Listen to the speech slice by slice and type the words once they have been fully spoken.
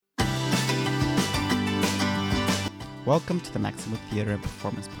Welcome to the Maximo Theater and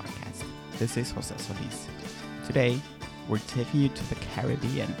Performance Podcast. This is Jose Solis. Today, we're taking you to the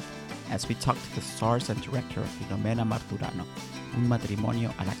Caribbean as we talk to the stars and director of Filomena Marturano, Un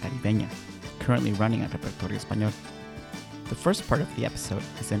Matrimonio a la Caribeña, currently running at Repertorio Español. The first part of the episode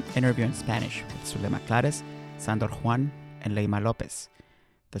is an interview in Spanish with Zulema Clares, Sandor Juan, and Leima Lopez,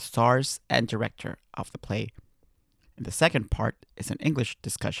 the stars and director of the play. And the second part is an English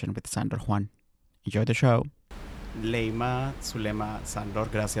discussion with Sandor Juan. Enjoy the show. Leima, Zulema, Sandor,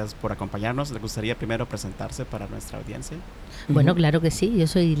 gracias por acompañarnos. ¿Les gustaría primero presentarse para nuestra audiencia? Bueno, claro que sí. Yo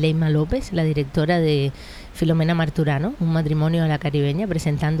soy Leima López, la directora de Filomena Marturano, Un Matrimonio a la Caribeña,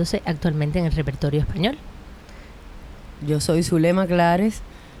 presentándose actualmente en el Repertorio Español. Yo soy Zulema Clares,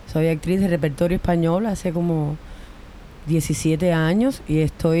 soy actriz de Repertorio Español hace como 17 años y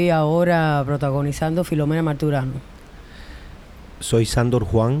estoy ahora protagonizando Filomena Marturano. Soy Sandor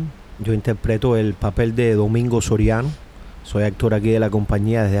Juan, yo interpreto el papel de Domingo Soriano, soy actor aquí de la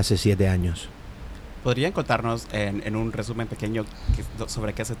compañía desde hace 7 años. ¿Podrían contarnos en un resumen pequeño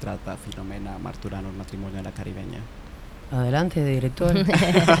sobre qué se trata Filomena Marturano, Un Matrimonio a la Caribeña? Adelante, director.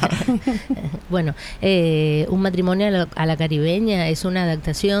 Bueno, Un Matrimonio a la Caribeña es una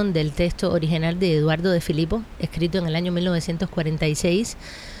adaptación del texto original de Eduardo de Filippo, escrito en el año 1946,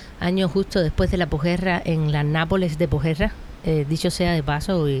 año justo después de la posguerra en la Nápoles de posguerra. Dicho sea de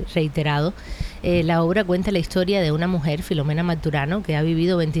paso y reiterado, la obra cuenta la historia de una mujer, Filomena Marturano, que ha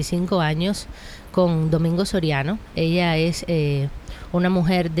vivido 25 años con Domingo Soriano. Ella es una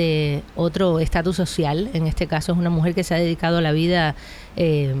mujer de otro estatus social, en este caso es una mujer que se ha dedicado a la vida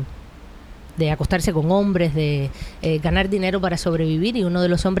de acostarse con hombres, de ganar dinero para sobrevivir, y uno de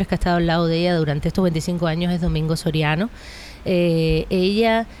los hombres que ha estado al lado de ella durante estos 25 años es Domingo Soriano.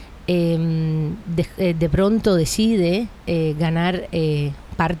 Ella de pronto decide ganar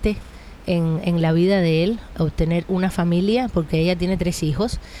parte en la vida de él, obtener una familia, porque ella tiene 3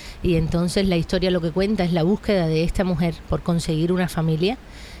 hijos, y entonces la historia lo que cuenta es la búsqueda de esta mujer por conseguir una familia.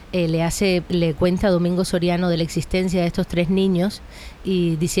 Le cuenta a Domingo Soriano de la existencia de estos 3 niños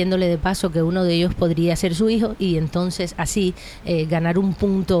y diciéndole de paso que uno de ellos podría ser su hijo, y entonces así ganar un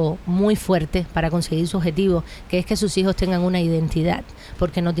punto muy fuerte para conseguir su objetivo, que es que sus hijos tengan una identidad,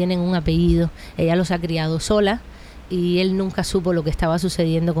 porque no tienen un apellido. Ella los ha criado sola y él nunca supo lo que estaba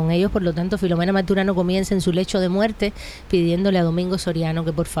sucediendo con ellos. Por lo tanto, Filomena Marturano comienza en su lecho de muerte pidiéndole a Domingo Soriano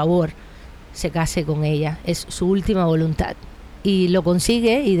que por favor se case con ella. Es su última voluntad. Y lo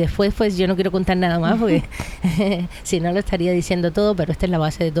consigue, y después pues yo no quiero contar nada más porque si no lo estaría diciendo todo, pero esta es la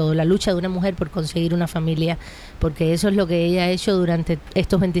base de todo, la lucha de una mujer por conseguir una familia, porque eso es lo que ella ha hecho durante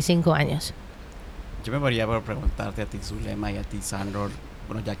estos 25 años. Yo me moría por preguntarte a ti, Zulema, y a ti, Sandor,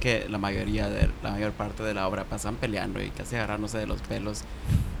 bueno, ya que la mayor parte de la obra pasan peleando y casi agarrándose de los pelos,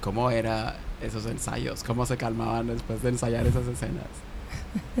 ¿cómo eran esos ensayos? ¿Cómo se calmaban después de ensayar esas escenas?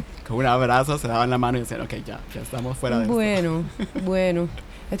 Con un abrazo se daban la mano y decían, ok, ya estamos fuera de esto. Bueno,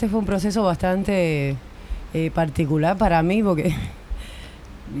 este fue un proceso bastante particular para mí, porque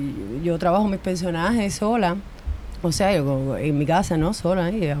yo trabajo mis personajes sola, o sea, yo en mi casa, ¿no?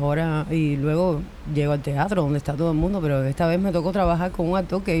 Sola, y luego llego al teatro donde está todo el mundo, pero esta vez me tocó trabajar con un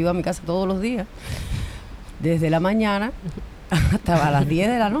actor que iba a mi casa todos los días, desde la mañana hasta a las 10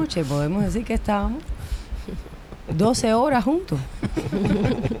 de la noche, podemos decir que estábamos 12 horas juntos.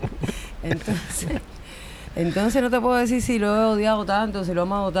 Entonces no te puedo decir si lo he odiado tanto, si lo he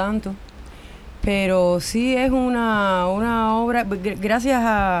amado tanto, pero sí es una obra, gracias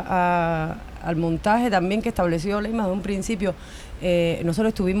al montaje también que estableció Leima de un principio. Nosotros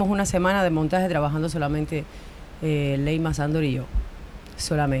estuvimos una semana de montaje trabajando solamente Leima, Sandor y yo,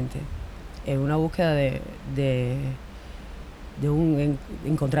 solamente, en una búsqueda de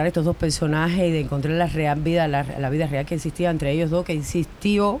encontrar estos 2 personajes y de encontrar la vida real que existía entre ellos 2, que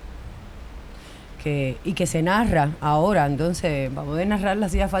insistió y que se narra ahora. Entonces, para poder narrarla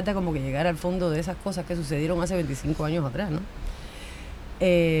hacía falta como que llegar al fondo de esas cosas que sucedieron hace 25 años atrás, ¿no?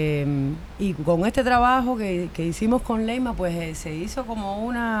 Y con este trabajo que hicimos con Leima, pues se hizo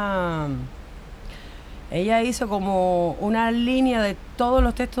como ella hizo como una línea de todos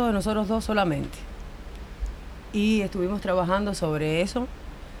los textos de nosotros 2 solamente. Y estuvimos trabajando sobre eso,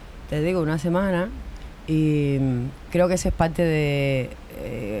 te digo, una semana, y creo que esa es parte de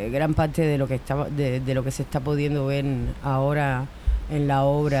gran parte de lo que de lo que se está pudiendo ver ahora en la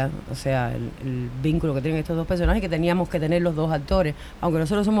obra, o sea, el vínculo que tienen estos 2 personajes, que teníamos que tener los 2 actores, aunque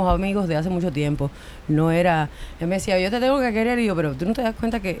nosotros somos amigos de hace mucho tiempo. No era, él me decía, yo te tengo que querer, y yo, pero tú no te das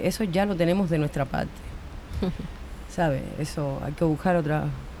cuenta que eso ya lo tenemos de nuestra parte, ¿sabes? Eso, hay que buscar otra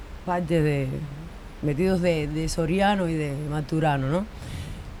parte metidos de Soriano y de Marturano, ¿no?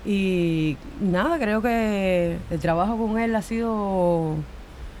 Y nada, creo que el trabajo con él ha sido,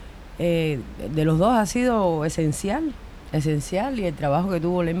 de los dos ha sido esencial, y el trabajo que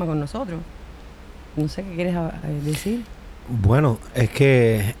tuvo Leima con nosotros. No sé qué quieres decir. Bueno, es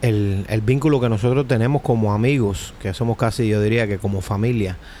que el vínculo que nosotros tenemos como amigos, que somos casi, yo diría que como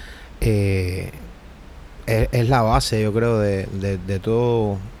familia, es la base, yo creo, de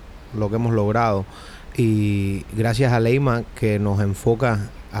todo lo que hemos logrado. Y gracias a Leima, que nos enfoca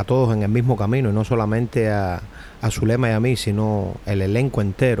a todos en el mismo camino, y no solamente a Zulema y a mí, sino el elenco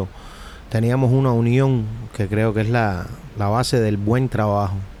entero, teníamos una unión que creo que es la base del buen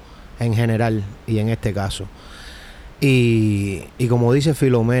trabajo en general y en este caso. Y como dice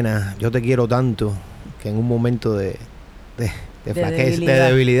Filomena, yo te quiero tanto que en un momento de flaqueza, de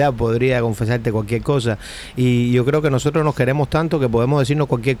debilidad, podría confesarte cualquier cosa. Y yo creo que nosotros nos queremos tanto que podemos decirnos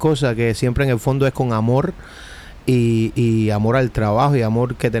cualquier cosa, que siempre en el fondo es con amor y amor al trabajo, y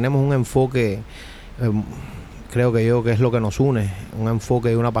amor, que tenemos un enfoque, creo que es lo que nos une, un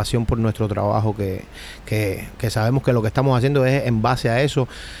enfoque y una pasión por nuestro trabajo, que sabemos que lo que estamos haciendo es en base a eso.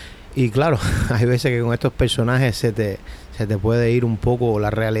 Y claro, hay veces que con estos personajes se te puede ir un poco la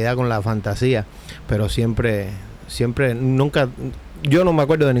realidad con la fantasía, pero siempre, nunca, yo no me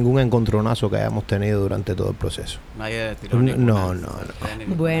acuerdo de ningún encontronazo que hayamos tenido durante todo el proceso. Nadie tiró No.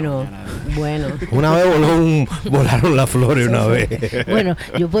 Bueno. Una vez volaron las flores una vez. Bueno,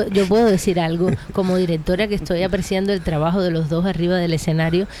 yo puedo decir algo como directora, que estoy apreciando el trabajo de los dos arriba del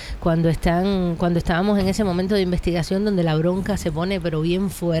escenario cuando estábamos en ese momento de investigación donde la bronca se pone pero bien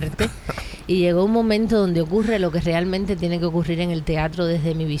fuerte, y llegó un momento donde ocurre lo que realmente tiene que ocurrir en el teatro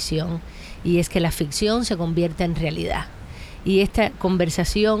desde mi visión, y es que la ficción se convierta en realidad. Y esta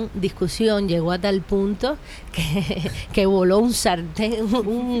discusión llegó a tal punto que voló un sartén,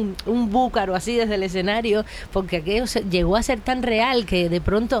 un búcaro así desde el escenario, porque aquello llegó a ser tan real que de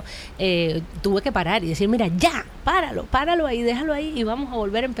pronto tuve que parar y decir, mira, ya, páralo ahí, déjalo ahí y vamos a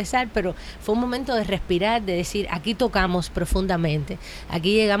volver a empezar. Pero fue un momento de respirar, de decir, aquí tocamos profundamente,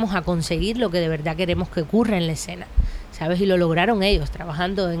 aquí llegamos a conseguir lo que de verdad queremos que ocurra en la escena, ¿sabes? Y lo lograron ellos,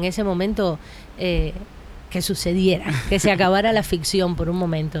 trabajando en ese momento, que sucediera, que se acabara la ficción por un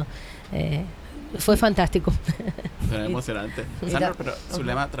momento. Fue fantástico. Fue emocionante. Sandra, pero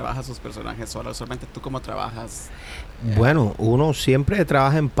Zulema trabaja sus personajes sola. Solamente tú, ¿cómo trabajas? Bueno, uno siempre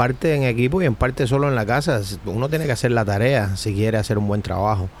trabaja en parte en equipo y en parte solo en la casa. Uno tiene que hacer la tarea si quiere hacer un buen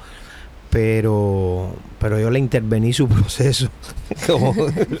trabajo. Pero yo le intervení su proceso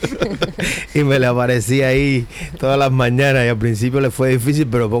y me le aparecí ahí todas las mañanas, y al principio le fue difícil,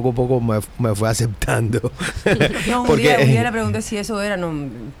 pero poco a poco me fue aceptando. No, un día le pregunté si eso era,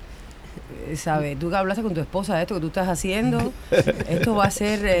 ¿sabes? Tú que hablaste con tu esposa de esto que tú estás haciendo, esto va a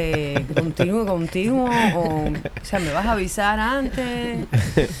ser continuo, o sea, me vas a avisar antes.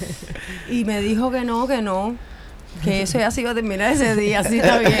 Y me dijo que no, que eso ya se iba a terminar ese día. Así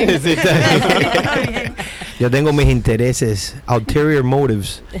está bien. Sí, está bien. Yo tengo mis intereses, ulterior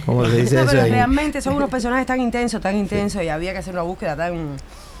motives, como se dice. No, eso pero ahí. realmente son unos personajes tan intensos, y había que hacer una búsqueda tan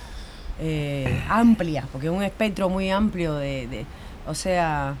amplia, porque es un espectro muy amplio o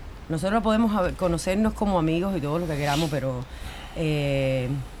sea, nosotros podemos conocernos como amigos y todo lo que queramos, pero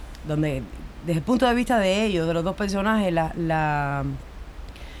donde desde el punto de vista de ellos, de los dos personajes,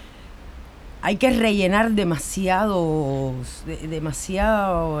 hay que rellenar demasiado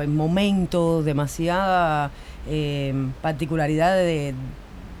momentos, demasiada particularidad de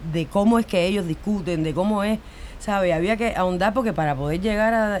cómo es que ellos discuten, de cómo es, ¿sabe? Había que ahondar, porque para poder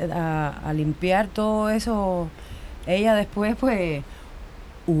llegar a limpiar todo eso, ella después pues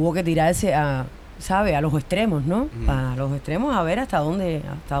hubo que tirarse a los extremos, ¿no? A los extremos, a ver hasta dónde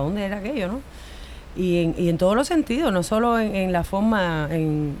era aquello, ¿no? Y en todos los sentidos, no solo en la forma,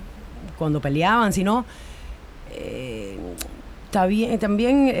 cuando peleaban, sino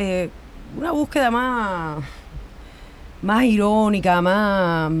también una búsqueda más irónica,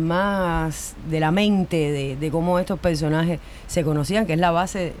 más de la mente, de cómo estos personajes se conocían, que es la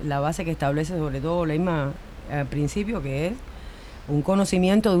base que establece sobre todo Leima al principio, que es un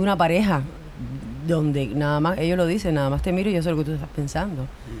conocimiento de una pareja, donde nada más, ellos lo dicen, nada más te miro y yo sé lo que tú estás pensando,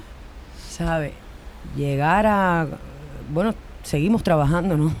 ¿sabes? Llegar a, bueno, seguimos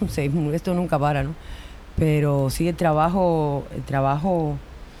trabajando, ¿no? Esto nunca para, ¿no? Pero sí, el trabajo,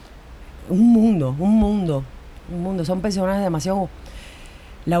 un mundo. Son personajes demasiado.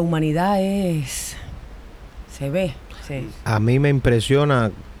 La humanidad se ve. Sí. A mí me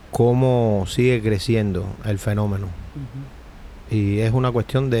impresiona cómo sigue creciendo el fenómeno. Uh-huh. Y es una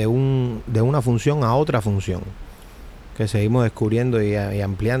cuestión de una función a otra función, que seguimos descubriendo y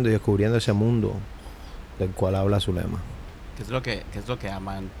ampliando y descubriendo ese mundo del cual habla Zulema. qué es lo que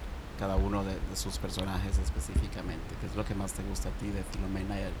aman cada uno de sus personajes específicamente? ¿Qué es lo que más te gusta a ti de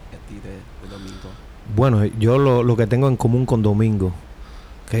Filomena y a ti de Domingo? Bueno, yo lo que tengo en común con Domingo,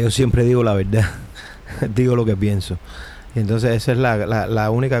 que yo siempre digo la verdad, digo lo que pienso. Y entonces esa es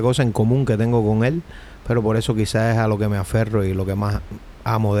la única cosa en común que tengo con él, pero por eso quizás es a lo que me aferro y lo que más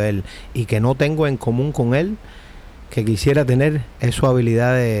amo de él. Y que no tengo en común con él, que quisiera tener, es su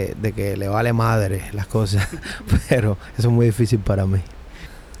habilidad de que le vale madre las cosas, pero eso es muy difícil para mí.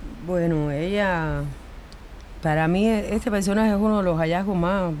 Bueno, ella, para mí este personaje es uno de los hallazgos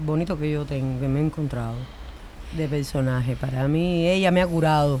más bonitos que yo tengo, que me he encontrado de personaje. Para mí ella me ha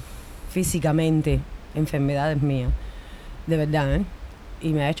curado físicamente enfermedades mías, de verdad, ¿eh?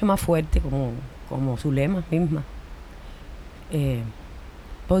 Y me ha hecho más fuerte como su lema misma.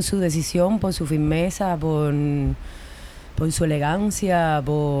 Por su decisión, por su firmeza, por su elegancia,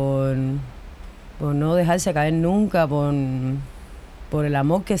 por no dejarse caer nunca, por el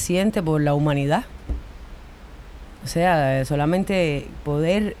amor que siente, por la humanidad. O sea, solamente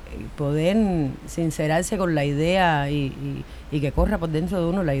poder sincerarse con la idea y que corra por dentro de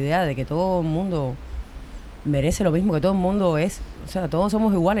uno la idea de que todo el mundo merece lo mismo, que todo el mundo es, o sea, todos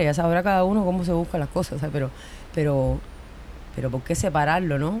somos iguales, ya sabrá cada uno cómo se buscan las cosas, ¿sabes? Pero ¿por qué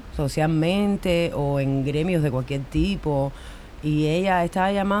separarlo, no? Socialmente o en gremios de cualquier tipo. Y ella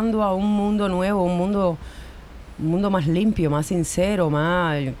está llamando a un mundo nuevo, un mundo más limpio, más sincero,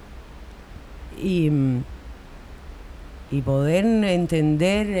 más... Y poder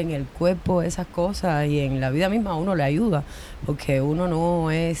entender en el cuerpo esas cosas y en la vida misma a uno le ayuda, porque uno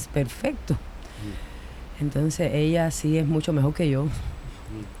no es perfecto. Entonces ella sí es mucho mejor que yo,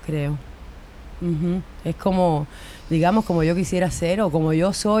 creo. Es como, digamos, como yo quisiera ser o como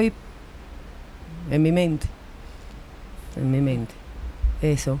yo soy en mi mente. En mi mente.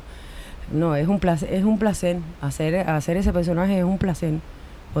 Eso. No, es un placer. Hacer ese personaje es un placer.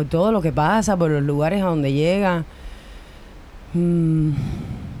 Por todo lo que pasa, por los lugares a donde llega. No.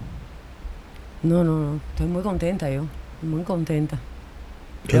 Estoy muy contenta yo. Muy contenta.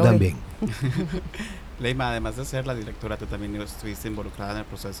 Yo también. Leima, además de ser la directora, tú también estuviste involucrada en el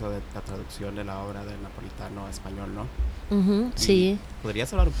proceso de la traducción de la obra del napolitano a español, ¿no? Sí.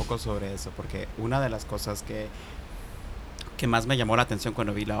 ¿Podrías hablar un poco sobre eso? Porque una de las cosas que más me llamó la atención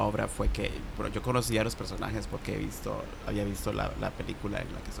cuando vi la obra fue que, bueno, yo conocía a los personajes porque había visto la película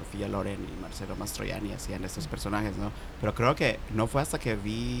en la que Sofía Loren y Marcelo Mastroianni hacían estos personajes, ¿no? Pero creo que no fue hasta que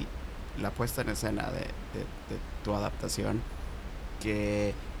vi la puesta en escena de tu adaptación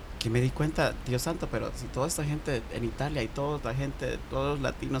que me di cuenta, Dios santo, pero si toda esta gente en Italia y todos los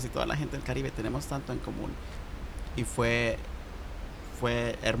latinos y toda la gente del Caribe tenemos tanto en común. Y fue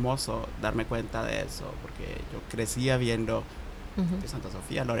hermoso darme cuenta de eso, porque yo crecía viendo Dios santo,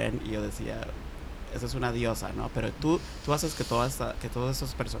 Sofía Loren, y yo decía, esa es una diosa, ¿no? Pero tú haces que todos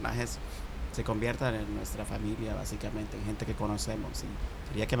esos personajes se conviertan en nuestra familia, básicamente, en gente que conocemos. Y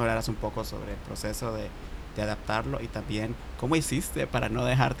quería que me hablaras un poco sobre el proceso de adaptarlo y también cómo hiciste para no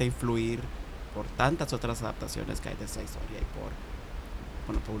dejarte influir por tantas otras adaptaciones que hay de esta historia y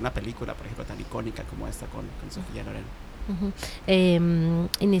por una película, por ejemplo, tan icónica como esta con Sofía Loren.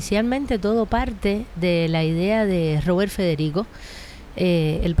 Inicialmente todo parte de la idea de Robert Federico,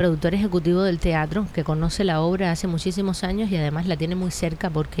 el productor ejecutivo del teatro, que conoce la obra hace muchísimos años y además la tiene muy cerca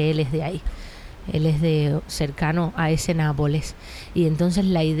porque él es de ahí. Él es cercano a ese Nápoles. Y entonces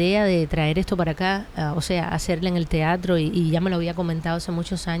la idea de traer esto para acá, o sea, hacerla en el teatro, y ya me lo había comentado hace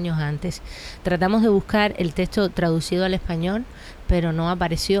muchos años antes. Tratamos de buscar el texto traducido al español, pero no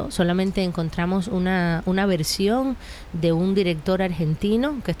apareció. Solamente encontramos una versión de un director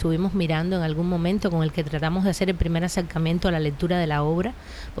argentino que estuvimos mirando en algún momento, con el que tratamos de hacer el primer acercamiento a la lectura de la obra,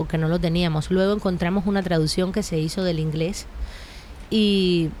 porque no lo teníamos. Luego encontramos una traducción que se hizo del inglés.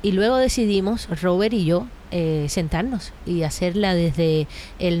 Y luego decidimos, Robert y yo, sentarnos y hacerla desde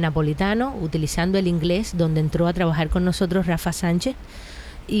el napolitano, utilizando el inglés, donde entró a trabajar con nosotros Rafa Sánchez,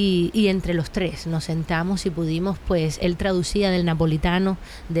 y entre los tres nos sentamos y pudimos, pues él traducía del napolitano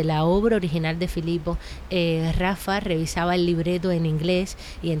de la obra original de Filippo, Rafa revisaba el libreto en inglés,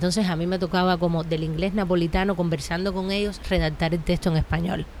 y entonces a mí me tocaba, como del inglés napolitano, conversando con ellos, redactar el texto en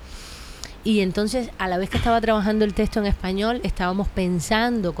español. Y entonces, a la vez que estaba trabajando el texto en español, estábamos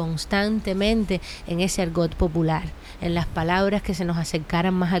pensando constantemente en ese argot popular, en las palabras que se nos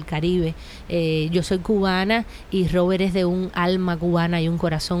acercaran más al Caribe. Yo soy cubana y Robert es de un alma cubana y un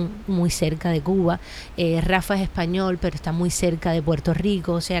corazón muy cerca de Cuba. Rafa es español, pero está muy cerca de Puerto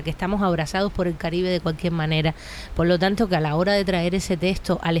Rico, o sea que estamos abrazados por el Caribe de cualquier manera. Por lo tanto, que a la hora de traer ese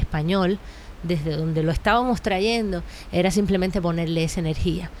texto al español, desde donde lo estábamos trayendo, era simplemente ponerle esa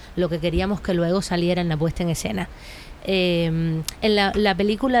energía, lo que queríamos que luego saliera en la puesta en escena. En la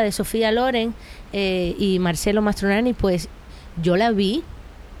película de Sofía Loren y Marcello Mastroianni, pues yo la vi,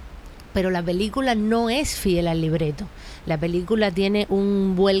 pero la película no es fiel al libreto. La película tiene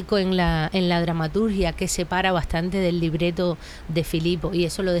un vuelco en la dramaturgia que separa bastante del libreto de Filippo, y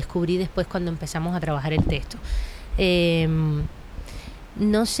eso lo descubrí después cuando empezamos a trabajar el texto.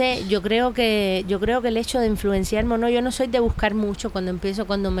 No sé, yo creo que el hecho de influenciarme o no, yo no soy de buscar mucho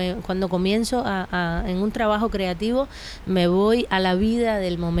cuando comienzo en un trabajo creativo, me voy a la vida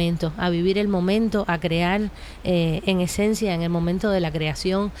del momento, a vivir el momento, a crear en esencia en el momento de la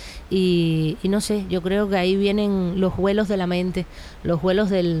creación, y no sé, yo creo que ahí vienen los vuelos de la mente, los vuelos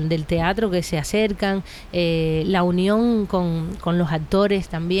del teatro que se acercan, la unión con los actores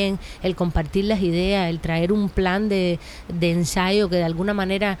también, el compartir las ideas, el traer un plan de ensayo que de alguna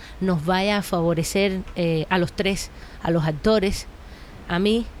manera nos vaya a favorecer a los tres, a los actores, a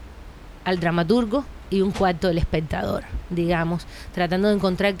mí, al dramaturgo y un cuarto del espectador, digamos, tratando de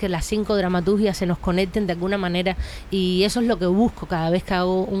encontrar que las 5 dramaturgias se nos conecten de alguna manera, y eso es lo que busco cada vez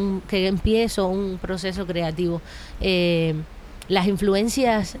que empiezo un proceso creativo. Las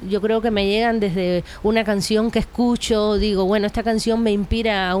influencias yo creo que me llegan desde una canción que escucho, digo, bueno, esta canción me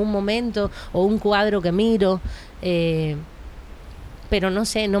inspira a un momento, o un cuadro que miro, pero no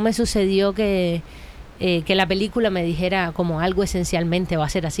sé, no me sucedió que la película me dijera como algo esencialmente va a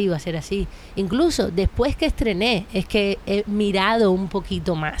ser así, va a ser así. Incluso después que estrené, es que he mirado un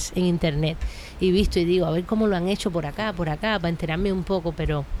poquito más en internet y visto y digo, a ver cómo lo han hecho por acá, para enterarme un poco,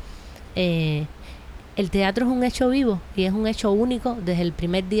 pero el teatro es un hecho vivo y es un hecho único desde el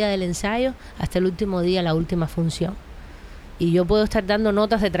primer día del ensayo hasta el último día, la última función. Y yo puedo estar dando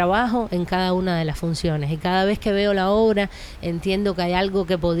notas de trabajo en cada una de las funciones. Y cada vez que veo la obra, entiendo que hay algo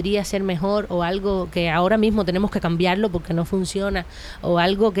que podría ser mejor, o algo que ahora mismo tenemos que cambiarlo porque no funciona, o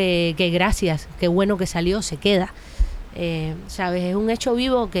algo que gracias, qué bueno que salió, se queda. ¿Sabes? Es un hecho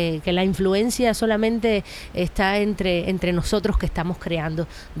vivo que la influencia solamente está entre nosotros que estamos creando,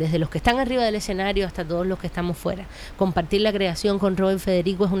 desde los que están arriba del escenario hasta todos los que estamos fuera. Compartir la creación con Robert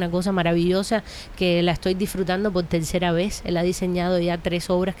Federico es una cosa maravillosa que la estoy disfrutando por tercera vez. Él ha diseñado ya 3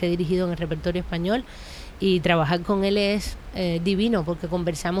 obras que he dirigido en el repertorio español, y trabajar con él es divino porque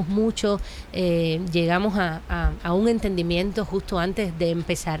conversamos mucho, llegamos a un entendimiento justo antes de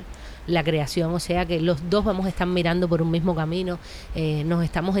empezar la creación, o sea que los dos vamos a estar mirando por un mismo camino, nos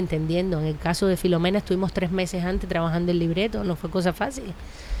estamos entendiendo. En el caso de Filomena estuvimos 3 meses antes trabajando el libreto, no fue cosa fácil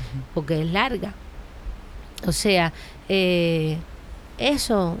porque es larga, o sea,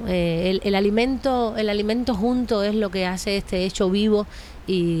 eso, el alimento junto es lo que hace este hecho vivo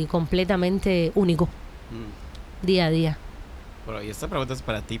y completamente único, día a día. Bueno, y esta pregunta es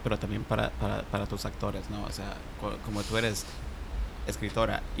para ti, pero también para tus actores, ¿no? O sea, como tú eres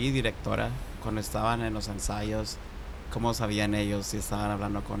escritora y directora, cuando estaban en los ensayos, ¿cómo sabían ellos si estaban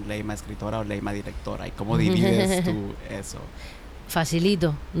hablando con Leima escritora o Leima directora? ¿Y cómo divides tú eso?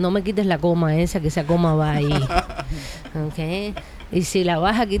 Facilito, no me quites la coma esa, que esa coma va ahí. ¿Okay? Y si la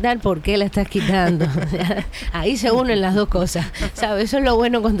vas a quitar, ¿por qué la estás quitando? Ahí se unen las dos cosas, ¿sabes? Eso es lo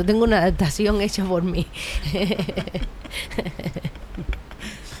bueno cuando tengo una adaptación hecha por mí.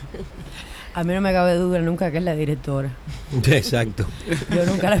 A mí no me cabe duda nunca que es la directora. Exacto. Yo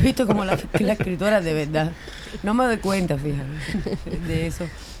nunca la he visto como la escritora de verdad. No me doy cuenta, fíjate, de eso.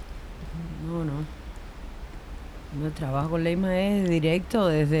 No, el trabajo con Leima es directo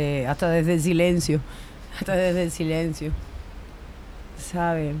hasta desde el silencio. Hasta desde el silencio.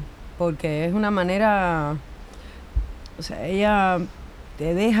 ¿Sabes? Porque es una manera... O sea, ella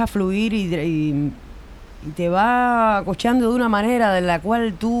te deja fluir y te va acochando de una manera de la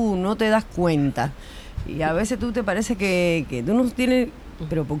cual tú no te das cuenta. Y a veces tú te parece que tú no tienes...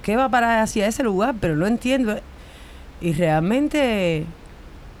 ¿Pero por qué va a parar hacia ese lugar? Pero no entiendo. Y realmente...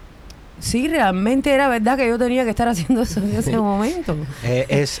 Sí, realmente era verdad que yo tenía que estar haciendo eso en ese momento.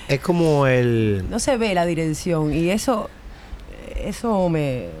 Es como el... No se ve la dirección y eso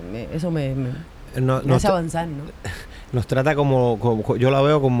me hace avanzar, ¿no? Nos trata como yo la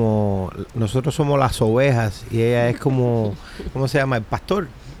veo como nosotros somos las ovejas y ella es como, ¿cómo se llama? El pastor.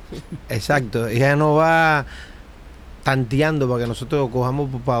 Exacto. Y ella nos va tanteando para que nosotros cojamos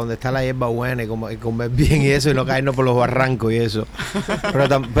para donde está la hierba buena y comer bien y eso, y no caernos por los barrancos y eso.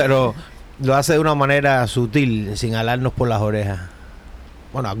 Pero lo hace de una manera sutil, sin alarnos por las orejas.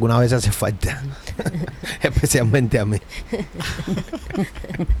 Bueno, algunas veces hace falta. Especialmente a mí.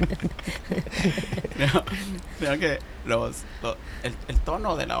 Creo que el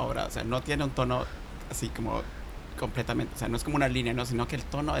tono de la obra, o sea, no tiene un tono así como completamente, o sea, no es como una línea, no, sino que el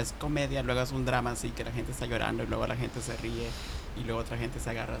tono es comedia, luego es un drama así que la gente está llorando y luego la gente se ríe y luego otra gente se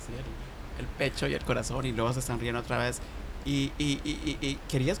agarra así el pecho y el corazón y luego se están riendo otra vez. Y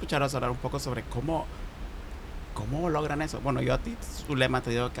quería escucharos hablar un poco sobre cómo logran eso. Bueno, yo a ti, Zulema,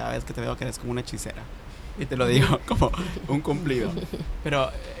 te digo cada vez que te veo que eres como una hechicera. Y te lo digo como un cumplido. Pero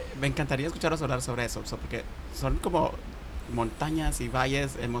me encantaría escucharos hablar sobre eso, porque son como montañas y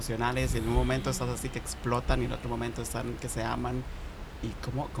valles emocionales y en un momento estás así que explotan y en otro momento están que se aman. ¿Y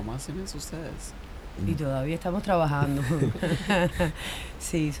cómo hacen eso ustedes? Y todavía estamos trabajando.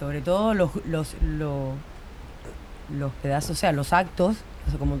 Sí, sobre todo los pedazos, o sea, los actos, o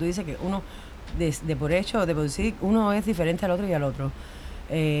sea, como tú dices, que uno de por hecho, de por sí, uno es diferente al otro y al otro,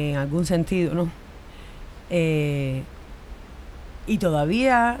 en algún sentido, ¿no? Y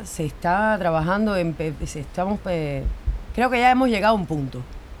todavía se está trabajando, creo que ya hemos llegado a un punto.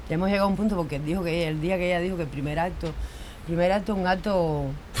 Ya hemos llegado a un punto porque dijo que el día que ella dijo que el primer acto es un acto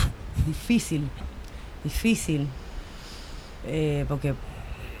difícil, porque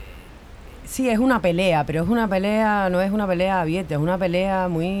sí, es una pelea, pero es una pelea, no es una pelea abierta, es una pelea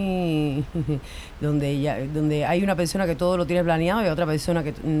muy donde hay una persona que todo lo tiene planeado y otra persona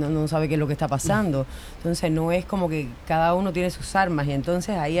que no sabe qué es lo que está pasando. Entonces no es como que cada uno tiene sus armas y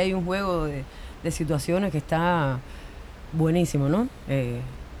entonces ahí hay un juego de situaciones que está buenísimo, ¿no?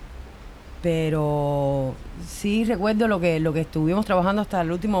 Pero sí recuerdo lo que estuvimos trabajando hasta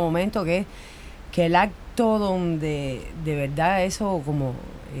el último momento, que el acto donde de verdad eso como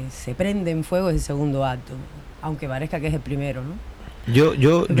se prende en fuego es el segundo acto, aunque parezca que es el primero, ¿no?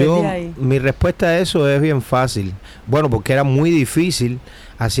 Mi respuesta a eso es bien fácil. Bueno, porque era muy difícil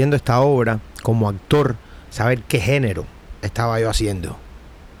haciendo esta obra como actor saber qué género estaba yo haciendo.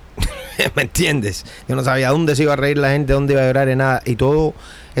 ¿Me entiendes? Yo no sabía dónde se iba a reír la gente, dónde iba a llorar, en nada. Y todo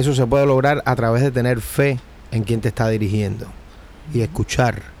eso se puede lograr a través de tener fe en quien te está dirigiendo y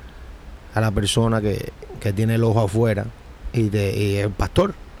escuchar a la persona que tiene el ojo afuera y el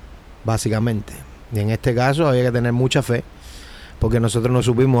pastor, básicamente. Y en este caso había que tener mucha fe, porque nosotros no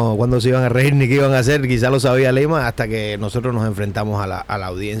supimos cuándo se iban a reír ni qué iban a hacer. Quizá lo sabía Lima hasta que nosotros nos enfrentamos a la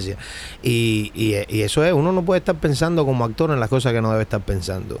audiencia. Y eso es, uno no puede estar pensando como actor en las cosas que no debe estar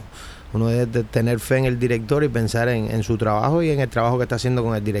pensando. Uno debe tener fe en el director y pensar en su trabajo y en el trabajo que está haciendo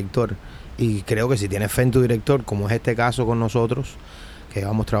con el director. Y creo que si tienes fe en tu director, como es este caso con nosotros, que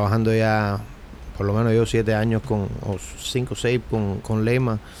vamos trabajando ya, por lo menos yo 7 años o 5 o 6 con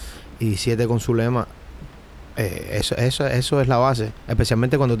Lema y 7 con Zulema. Eso es la base,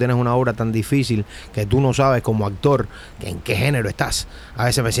 especialmente cuando tienes una obra tan difícil que tú no sabes como actor en qué género estás. A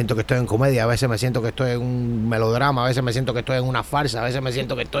veces me siento que estoy en comedia, a veces me siento que estoy en un melodrama, a veces me siento que estoy en una farsa, a veces me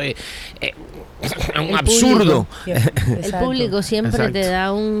siento que estoy en un absurdo. El público siempre te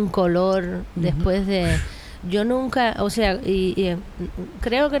da un color después de... Yo nunca, o sea, y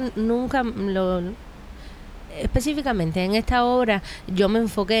creo que nunca específicamente en esta obra yo me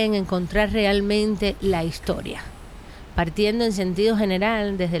enfoqué en encontrar realmente la historia, partiendo en sentido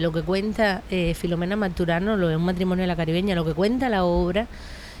general desde lo que cuenta Filomena Marturano, lo de Un matrimonio de la caribeña, lo que cuenta la obra,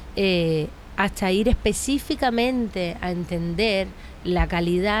 hasta ir específicamente a entender la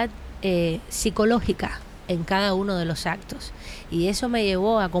calidad psicológica en cada uno de los actos. Y eso me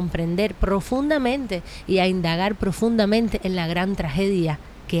llevó a comprender profundamente y a indagar profundamente en la gran tragedia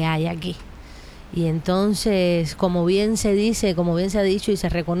que hay aquí. Y entonces, como bien se dice, como bien se ha dicho y se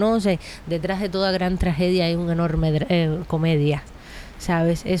reconoce, detrás de toda gran tragedia hay una enorme comedia,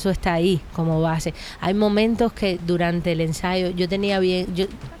 ¿sabes? Eso está ahí como base. Hay momentos que durante el ensayo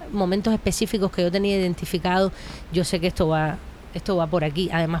momentos específicos que yo tenía identificado, yo sé que esto va por aquí,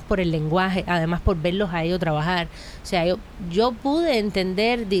 además por el lenguaje, además por verlos a ellos trabajar. O sea, yo pude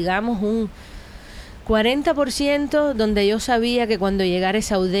entender, digamos, un 40% donde yo sabía que cuando llegara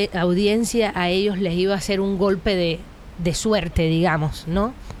esa audiencia a ellos les iba a hacer un golpe de suerte, digamos,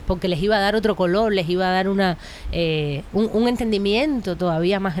 ¿no? Porque les iba a dar otro color, les iba a dar un entendimiento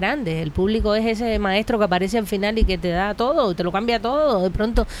todavía más grande. El público es ese maestro que aparece al final y que te da todo, te lo cambia todo. De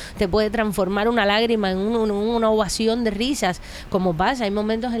pronto te puede transformar una lágrima en una ovación de risas, como pasa. Hay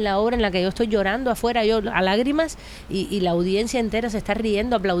momentos en la obra en la que yo estoy llorando afuera, yo a lágrimas, y la audiencia entera se está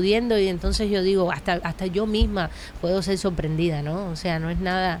riendo, aplaudiendo, y entonces yo digo, hasta yo misma puedo ser sorprendida, ¿no? O sea, no es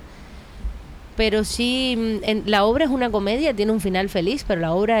nada... Pero sí, la obra es una comedia, tiene un final feliz, pero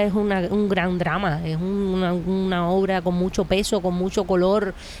la obra es un gran drama, es una obra con mucho peso, con mucho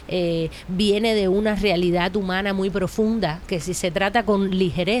color, viene de una realidad humana muy profunda, que si se trata con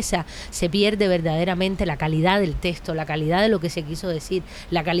ligereza, se pierde verdaderamente la calidad del texto, la calidad de lo que se quiso decir,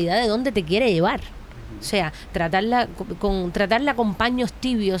 la calidad de dónde te quiere llevar. O sea, tratarla con paños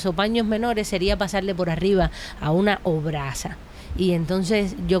tibios o paños menores sería pasarle por arriba a una obraza. Y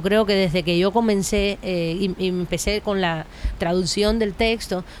entonces yo creo que desde que yo comencé y empecé con la traducción del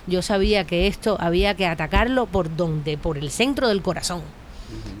texto, yo sabía que esto había que atacarlo por el centro del corazón,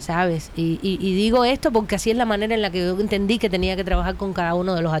 ¿sabes? Y digo esto porque así es la manera en la que yo entendí que tenía que trabajar con cada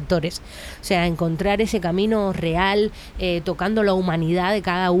uno de los actores. O sea, encontrar ese camino real, tocando la humanidad de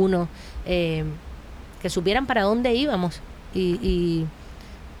cada uno, que supieran para dónde íbamos y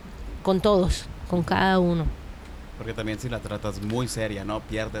con todos, con cada uno. Porque también si la tratas muy seria, ¿no?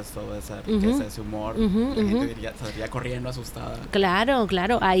 Pierdes toda esa riqueza, ese humor. La gente saldría corriendo asustada. Claro.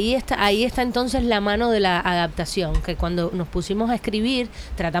 Ahí está entonces la mano de la adaptación, que cuando nos pusimos a escribir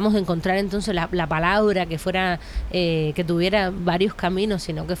tratamos de encontrar entonces la palabra que fuera, que tuviera varios caminos,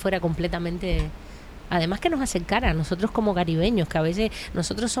 sino que fuera completamente... Además que nos acercara a nosotros como caribeños, que a veces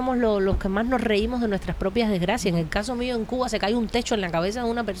nosotros somos los que más nos reímos de nuestras propias desgracias. En el caso mío, en Cuba se cae un techo en la cabeza de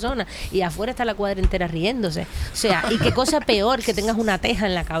una persona y afuera está la cuadra entera riéndose. O sea, y qué cosa peor que tengas una teja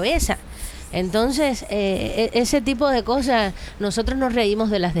en la cabeza. Entonces, ese tipo de cosas, nosotros nos reímos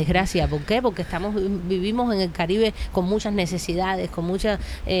de las desgracias. ¿Por qué? Porque vivimos en el Caribe con muchas necesidades, con muchas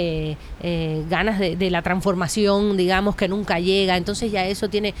ganas de la transformación, digamos, que nunca llega. Entonces ya eso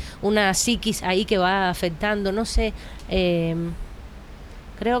tiene una psiquis ahí que va afectando. No sé,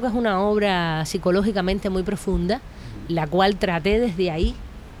 creo que es una obra psicológicamente muy profunda, la cual traté desde ahí,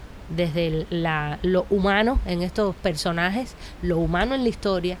 desde lo humano en estos personajes, lo humano en la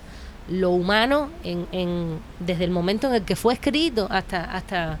historia, lo humano desde el momento en el que fue escrito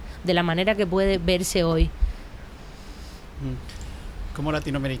hasta de la manera que puede verse hoy. Como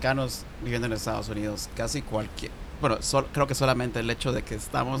latinoamericanos viviendo en Estados Unidos, casi cualquier... Bueno, creo que solamente el hecho de que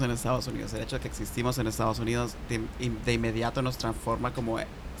estamos en Estados Unidos, el hecho de que existimos en Estados Unidos, de inmediato nos transforma como... O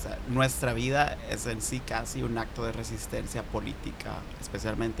sea, nuestra vida es en sí casi un acto de resistencia política,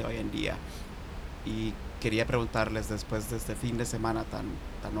 especialmente hoy en día. Y quería preguntarles, después de este fin de semana tan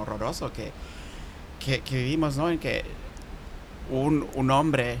horroroso que vivimos, ¿no? En que un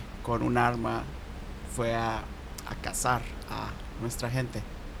hombre con un arma fue a cazar a nuestra gente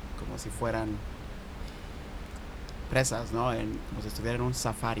como si fueran presas, ¿no? Como si estuvieran en un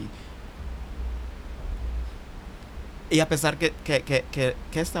safari. Y a pesar que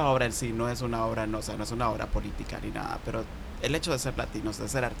esta obra en sí no es una obra, no es una obra política ni nada, pero el hecho de ser latinos, de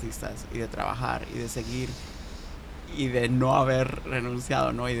ser artistas y de trabajar y de seguir y de no haber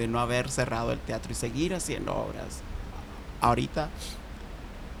renunciado, ¿no? Y de no haber cerrado el teatro y seguir haciendo obras. Ahorita,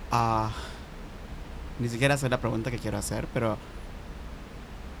 ni siquiera sé la pregunta que quiero hacer, pero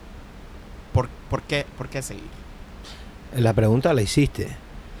 ¿por qué seguir? La pregunta la hiciste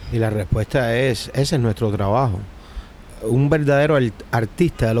y la respuesta es, ese es nuestro trabajo. Un verdadero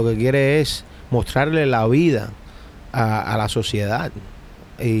artista lo que quiere es mostrarle la vida a la sociedad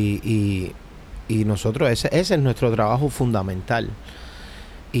y nosotros ese es nuestro trabajo fundamental.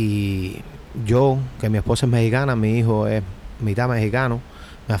 Y yo, que mi esposa es mexicana, mi hijo es mitad mexicano,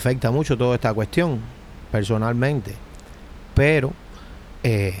 me afecta mucho toda esta cuestión personalmente, pero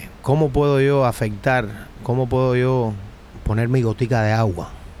 ¿cómo puedo yo afectar? ¿Cómo puedo yo poner mi gotica de agua?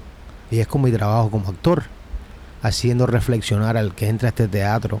 Y es con mi trabajo como actor, haciendo reflexionar al que entra a este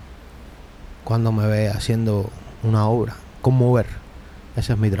teatro cuando me ve haciendo una obra, conmover.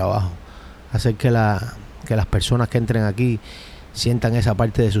 Ese es mi trabajo, hacer que las personas que entren aquí sientan esa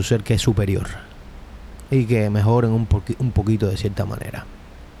parte de su ser que es superior y que mejoren un poquito de cierta manera.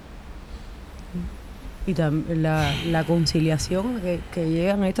 Y la conciliación que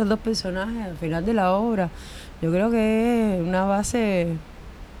llegan estos dos personajes al final de la obra, yo creo que es una base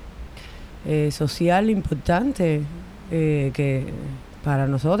social importante, que para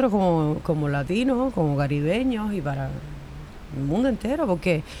nosotros como latinos, como caribeños y para el mundo entero,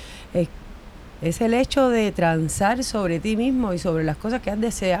 porque es el hecho de transar sobre ti mismo y sobre las cosas que has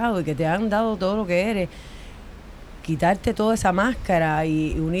deseado y que te han dado todo lo que eres, quitarte toda esa máscara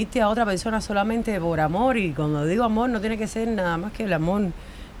y unirte a otra persona solamente por amor. Y cuando digo amor no tiene que ser nada más que el amor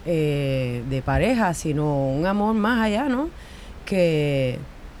de pareja, sino un amor más allá, ¿no? Que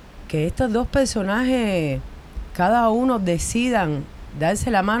estos dos personajes, cada uno decidan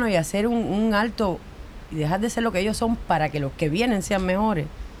darse la mano y hacer un alto y dejar de ser lo que ellos son para que los que vienen sean mejores,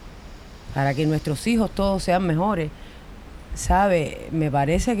 para que nuestros hijos todos sean mejores, ¿sabe? Me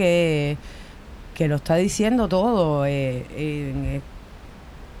parece que lo está diciendo todo. Esto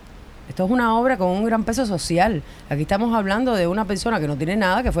es una obra con un gran peso social. Aquí estamos hablando de una persona que no tiene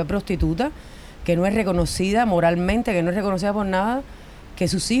nada, que fue prostituta, que no es reconocida moralmente, que no es reconocida por nada, que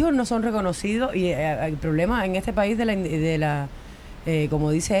sus hijos no son reconocidos. Y el problema en este país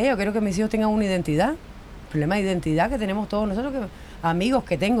como dice ella, yo quiero que mis hijos tengan una identidad. El problema de identidad que tenemos todos nosotros, que amigos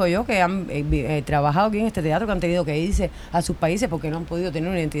que tengo yo que han trabajado aquí en este teatro, que han tenido que irse a sus países porque no han podido tener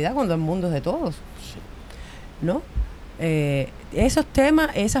una identidad cuando el mundo es de todos, ¿no? Esos temas,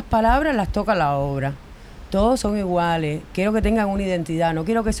 esas palabras las toca la obra. Todos son iguales. Quiero que tengan una identidad. No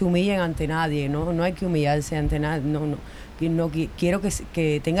quiero que se humillen ante nadie. No hay que humillarse ante nadie. Quiero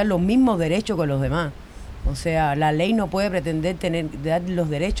que tengan los mismos derechos que los demás. O sea, la ley no puede pretender dar los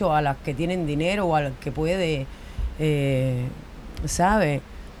derechos a las que tienen dinero o a las que puede, ¿sabe?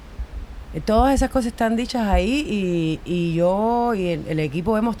 Todas esas cosas están dichas ahí y yo y el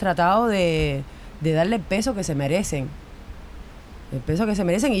equipo hemos tratado de darle el peso que se merecen. El peso que se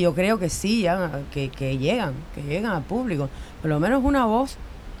merecen, y yo creo que sí, que llegan al público. Por lo menos una voz.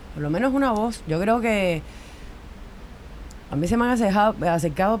 Yo creo que a mí se me han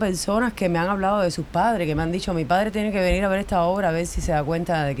acercado personas que me han hablado de sus padres, que me han dicho, mi padre tiene que venir a ver esta obra a ver si se da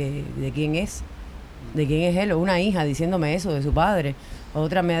cuenta de quién es él, o una hija diciéndome eso de su padre.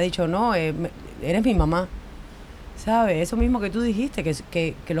 Otra me ha dicho, no, eres mi mamá. ¿Sabes? Eso mismo que tú dijiste,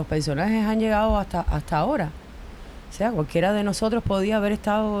 que los personajes han llegado hasta ahora. O sea, cualquiera de nosotros podía haber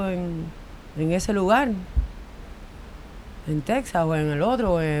estado en ese lugar, en Texas o en el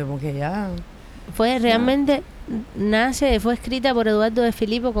otro, porque ya... Fue realmente, fue escrita por Eduardo de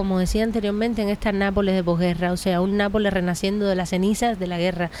Filippo, como decía anteriormente, en esta Nápoles de posguerra, o sea, un Nápoles renaciendo de las cenizas de la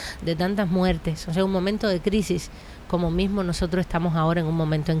guerra, de tantas muertes, o sea, un momento de crisis, como mismo nosotros estamos ahora en un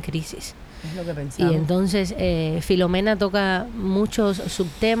momento en crisis. Es lo que pensamos. Y entonces Filomena toca muchos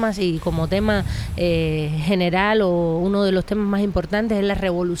subtemas y como tema general o uno de los temas más importantes es la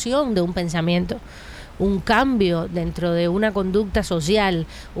revolución de un pensamiento, un cambio dentro de una conducta social,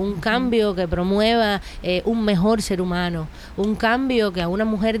 un cambio que promueva un mejor ser humano, un cambio que a una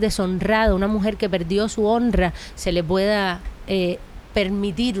mujer deshonrada, una mujer que perdió su honra, se le pueda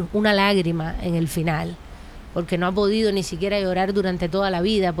permitir una lágrima en el final, porque no ha podido ni siquiera llorar durante toda la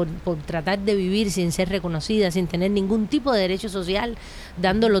vida por tratar de vivir sin ser reconocida, sin tener ningún tipo de derecho social,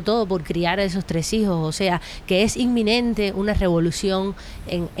 dándolo todo por criar a esos 3 hijos. O sea, que es inminente una revolución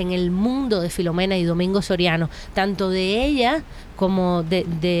en el mundo de Filomena y Domingo Soriano, tanto de ella como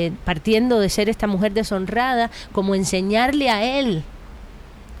de partiendo de ser esta mujer deshonrada, como enseñarle a él,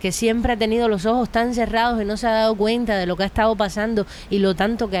 que siempre ha tenido los ojos tan cerrados y no se ha dado cuenta de lo que ha estado pasando y lo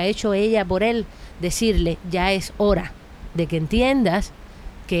tanto que ha hecho ella por él, decirle, ya es hora de que entiendas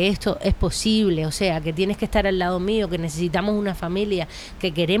que esto es posible, o sea, que tienes que estar al lado mío, que necesitamos una familia,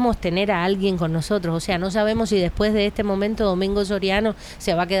 que queremos tener a alguien con nosotros. O sea, no sabemos si después de este momento Domingo Soriano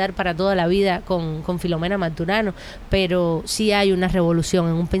se va a quedar para toda la vida con Filomena Marturano, pero sí hay una revolución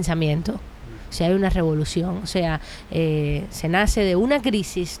en un pensamiento. Si hay una revolución, o sea, se nace de una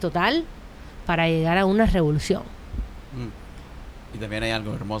crisis total para llegar a una revolución. Y también hay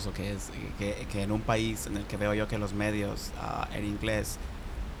algo hermoso que es que en un país en el que veo yo que los medios en inglés,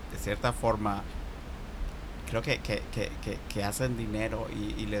 de cierta forma, creo que hacen dinero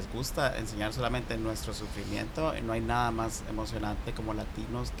y les gusta enseñar solamente nuestro sufrimiento, y no hay nada más emocionante como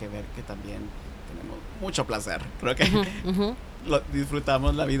latinos que ver que también tenemos mucho placer. Creo que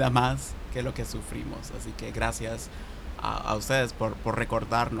disfrutamos la vida más que lo que sufrimos. Así que gracias a ustedes por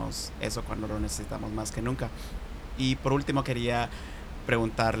recordarnos eso cuando lo necesitamos más que nunca. Y por último quería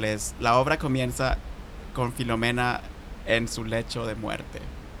preguntarles, la obra comienza con Filomena en su lecho de muerte.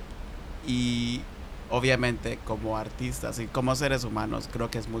 Y obviamente como artistas y como seres humanos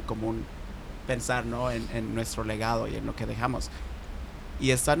creo que es muy común pensar, ¿no?, en nuestro legado y en lo que dejamos.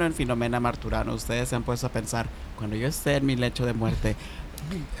 Y estando en Filomena Marturano, ustedes se han puesto a pensar, cuando yo esté en mi lecho de muerte,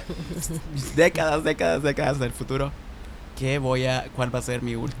 décadas del futuro, ¿cuál va a ser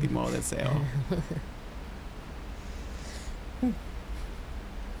mi último deseo?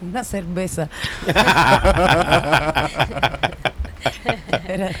 Una cerveza.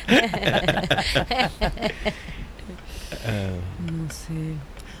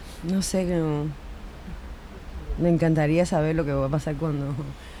 No sé, me encantaría saber lo que va a pasar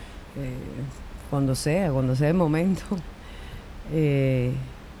cuando sea el momento.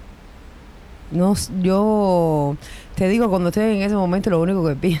 Yo te digo, cuando estoy en ese momento, lo único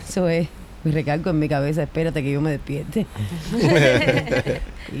que pienso es, me recalco en mi cabeza, espérate que yo me despierte.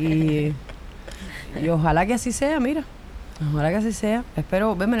 y ojalá que así sea, mira. Ojalá que así sea.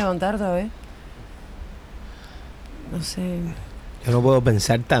 Espero verme levantar otra vez. No sé. Yo no puedo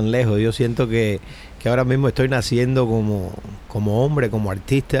pensar tan lejos. Yo siento que ahora mismo estoy naciendo como hombre, como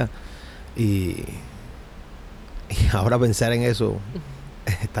artista. Y ahora pensar en eso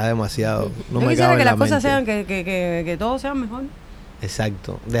está demasiado. No yo me quisiera cabe que en las la cosas mente. sean, que todo sea mejor.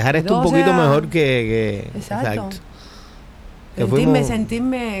 Exacto. Dejar esto un poquito mejor que exacto. Que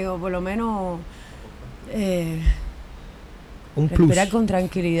sentirme, o por lo menos Un plus. Respirar con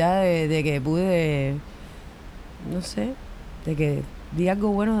tranquilidad de que pude, no sé, de que di algo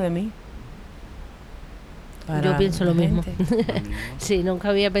bueno de mí. Yo pienso lo la mismo. gente. Sí, nunca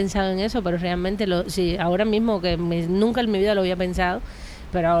había pensado en eso, pero realmente sí, ahora mismo nunca en mi vida lo había pensado,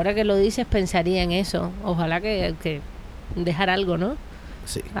 pero ahora que lo dices pensaría en eso. Ojalá que dejar algo, ¿no?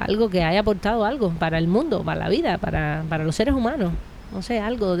 Sí. Algo que haya aportado algo para el mundo, para la vida, para los seres humanos. No sé,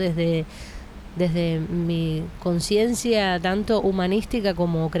 algo desde mi conciencia tanto humanística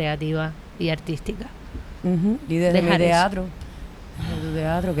como creativa y artística. Y desde mi Dejar eso. teatro, desde tu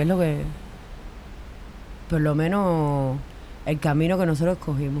teatro, que es lo que, por lo menos, el camino que nosotros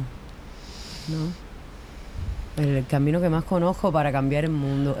escogimos, ¿no? El camino que más conozco para cambiar el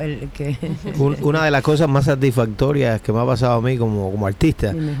mundo, el que Una de las cosas más satisfactorias que me ha pasado a mí como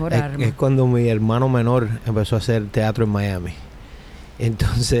artista mi mejor arma. es cuando mi hermano menor empezó a hacer teatro en Miami.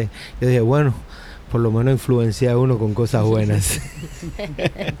 Entonces yo dije, bueno, por lo menos influencia a uno con cosas buenas.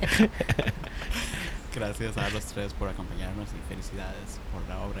 Gracias a los tres por acompañarnos y felicidades por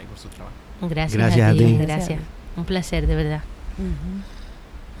la obra y por su trabajo. Gracias a ti. Gracias. Un placer, de verdad.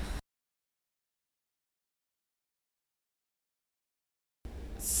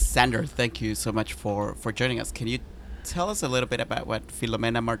 Sander, thank you so much for joining us. Can you tell us a little bit about what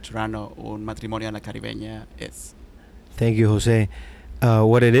Filomena Marturano, Un Matrimonio a la Caribeña is? Thank you, Jose.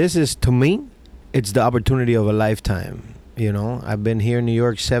 What it is to me, it's the opportunity of a lifetime. You know, I've been here in New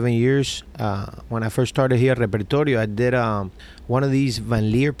York 7 years. When I first started here at Repertorio, I did one of these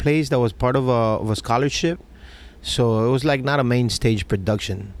Van Leer plays that was part of a scholarship. So it was like not a main stage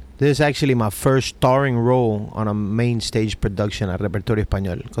production. This is actually my first starring role on a main stage production at Repertorio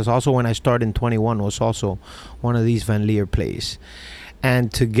Español. Because also when I started in 21 was also one of these Van Leer plays.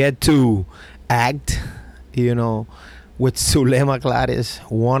 And to get to act, you know, with Zulema Clares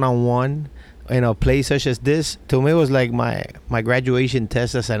one-on-one in a play such as this, to me was like my graduation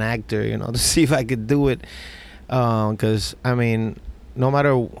test as an actor, you know, to see if I could do it. Because, I mean, no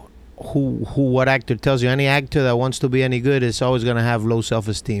matter what actor tells you, any actor that wants to be any good is always going to have low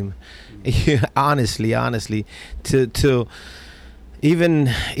self-esteem. honestly, to even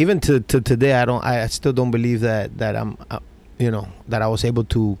to today, I still don't believe that I'm that I was able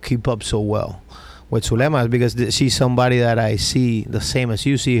to keep up so well with Zulema, because she's somebody that I see the same as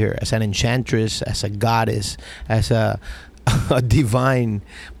you see her, as an enchantress, as a goddess, as a divine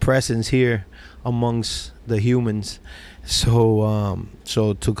presence here amongst the humans. So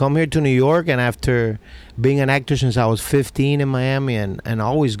to come here to New York, and after being an actor since I was 15 in Miami, and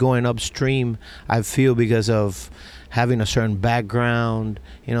always going upstream, I feel, because of having a certain background,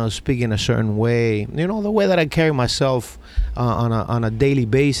 you know, speaking a certain way, you know, the way that I carry myself on a daily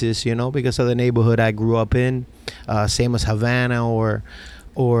basis, you know, because of the neighborhood I grew up in, same as Havana or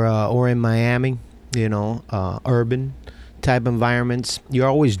in Miami, you know, urban type environments. You're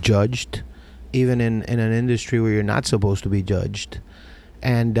always judged, even in an industry where you're not supposed to be judged.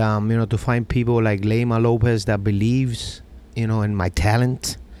 And, you know, to find people like Leima Lopez that believes, you know, in my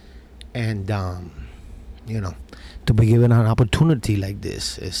talent, and, you know, to be given an opportunity like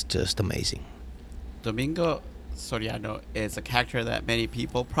this is just amazing. Domingo Soriano is a character that many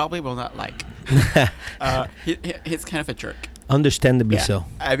people probably will not like. He's kind of a jerk. Understandably so.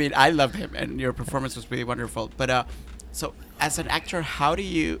 I mean, I loved him, and your performance was really wonderful. But so, as an actor, how do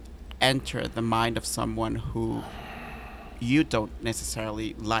you enter the mind of someone who you don't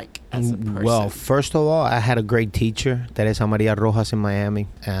necessarily like as a person? Well, first of all, I had a great teacher, Teresa Maria Rojas in Miami,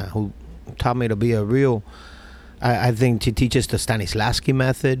 who taught me to be a real... I think she teaches the Stanislavski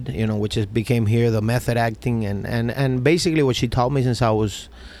method, you know, which became here the method acting, and basically what she taught me since I was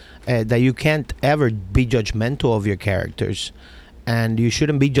that you can't ever be judgmental of your characters, and you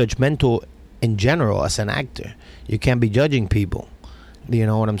shouldn't be judgmental in general as an actor. You can't be judging people. You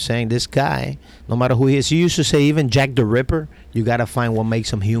know what I'm saying? This guy, no matter who he is, you used to say even Jack the Ripper, you gotta find what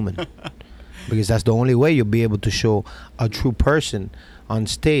makes him human, because that's the only way you'll be able to show a true person on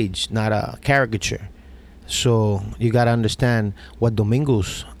stage, not a caricature. So you got to understand what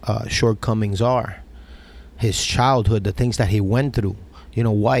Domingo's shortcomings are, his childhood, the things that he went through. You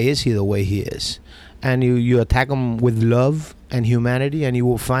know, why is he the way he is? And you attack him with love and humanity, and you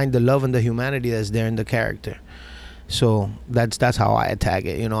will find the love and the humanity that's there in the character. So that's how I attack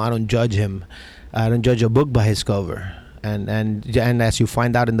it. You know, I don't judge him. I don't judge a book by his cover. And as you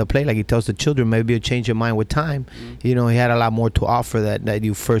find out in the play, like he tells the children, maybe you'll change your mind with time. You know, he had a lot more to offer that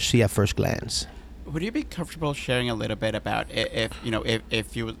you first see at first glance. Would you be comfortable sharing a little bit about, if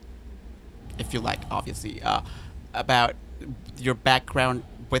you like, obviously, about your background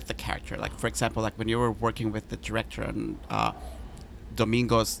with the character? Like, for example, like when you were working with the director, and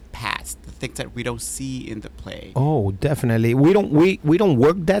Domingo's past, the things that we don't see in the play. Oh, definitely. We don't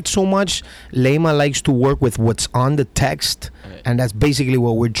work that so much. Lema likes to work with what's on the text, Right. and that's basically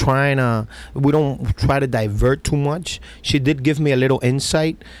what we're trying to. We don't try to divert too much. She did give me a little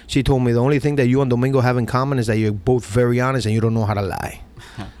insight. She told me the only thing that you and Domingo have in common is that you're both very honest and you don't know how to lie.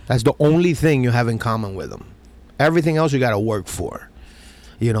 That's the only thing you have in common with them. Everything else you got to work for.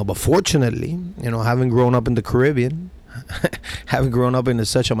 But fortunately, having grown up in the Caribbean, having grown up in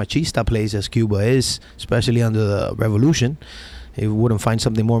such a machista place as Cuba is, especially under the revolution, you wouldn't find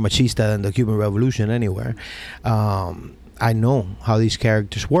something more machista than the Cuban Revolution anywhere. I know how these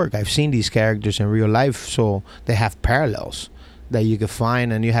characters work. I've seen these characters in real life, so they have parallels that you can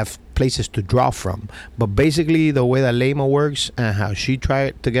find, and you have places to draw from. But basically, the way that Lema works and how she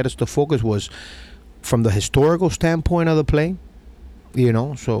tried to get us to focus was from the historical standpoint of the play.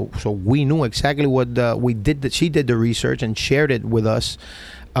 So we knew exactly what we did. That she did the research and shared it with us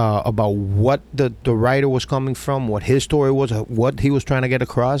about what the writer was coming from, what his story was, what he was trying to get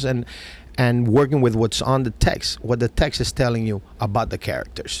across, and working with what's on the text, what the text is telling you about the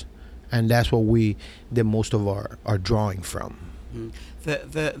characters, and that's what we did most of our drawing from.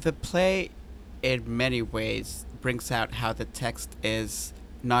 The play, in many ways, brings out how the text is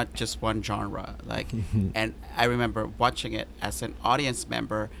not just one genre. And I remember watching it as an audience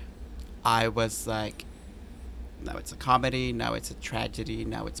member. I was like, now it's a comedy, now it's a tragedy,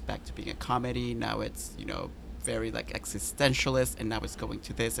 now it's back to being a comedy, now it's very existentialist, and now it's going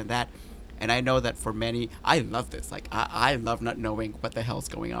to this and that. And I know that for many, I love this. I love not knowing what the hell's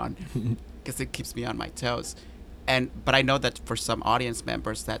going on because it keeps me on my toes. But I know that for some audience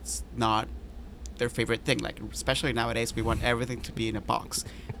members, that's not their favorite thing. Especially nowadays, we want everything to be in a box.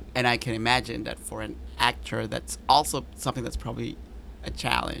 And I can imagine that for an actor, that's also something that's probably a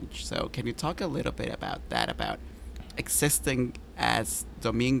challenge. So can you talk a little bit about that, about existing as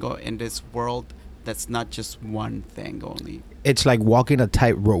Domingo in this world that's not just one thing only? It's like walking a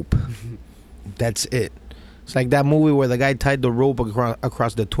tightrope. That's it. It's like that movie where the guy tied the rope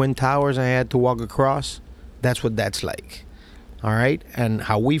across the Twin Towers and he had to walk across. That's what that's like. All right. And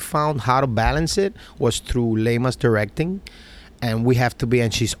how we found how to balance it was through Lema's directing. And we have to be,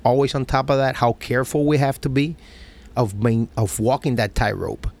 and she's always on top of that, how careful we have to be of walking that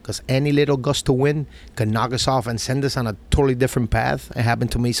tightrope. Because any little gust of wind can knock us off and send us on a totally different path. It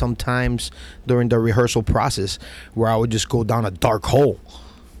happened to me sometimes during the rehearsal process where I would just go down a dark hole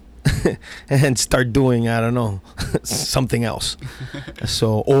and start doing, I don't know, something else.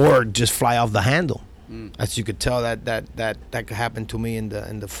 Or just fly off the handle. As you could tell, that could happen to me in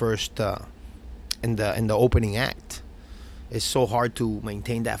the first in the opening act. It's so hard to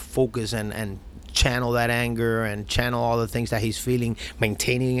maintain that focus and channel that anger and channel all the things that he's feeling,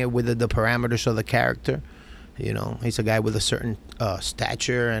 maintaining it within the parameters of the character. He's a guy with a certain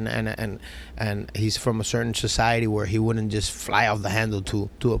stature and he's from a certain society where he wouldn't just fly off the handle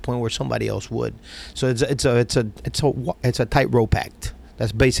to a point where somebody else would. So it's a tightrope act.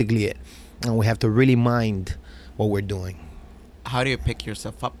 That's basically it. And we have to really mind what we're doing. How do you pick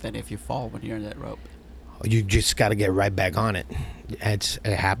yourself up then if you fall when you're in that rope? You just got to get right back on it. It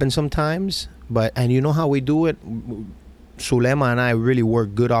happens sometimes, and you know how we do it? Zulema and I really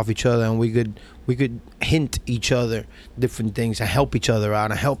work good off each other, and we could hint each other different things and help each other out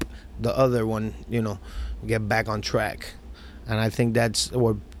and help the other one, get back on track. And I think that's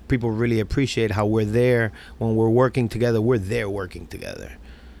what people really appreciate, how we're there when we're working together. We're there working together.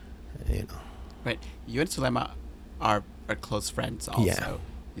 Right. You and Zulema are close friends also. Yeah.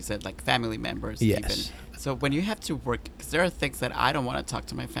 You said family members. Yes. Even. So when you have to work, because there are things that I don't want to talk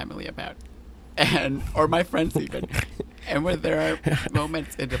to my family about, or my friends even, and where there are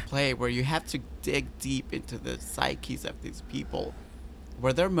moments in the play where you have to dig deep into the psyches of these people.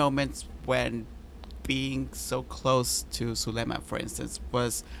 Were there moments when being so close to Zulema, for instance,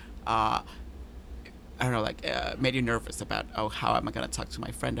 was made you nervous about, how am I going to talk to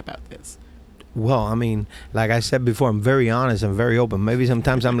my friend about this? Well, I mean, like I said before, I'm very honest and very open. Maybe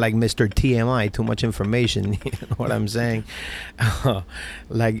sometimes I'm like Mr. TMI, too much information. You know what I'm saying?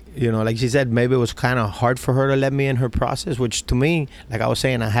 Like she said, maybe it was kind of hard for her to let me in her process, which to me, like I was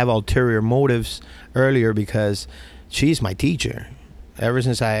saying, I have ulterior motives earlier because she's my teacher. Ever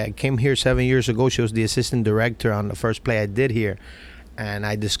since I came here 7 years ago, she was the assistant director on the first play I did here. And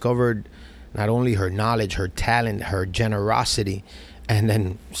I discovered not only her knowledge, her talent, her generosity, and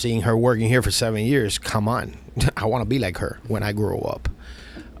then seeing her working here for 7 years, come on. I want to be like her when I grow up.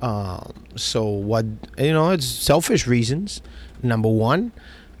 So what, it's selfish reasons. Number one,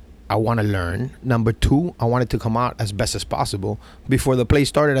 I want to learn. Number two, I wanted to come out as best as possible. Before the play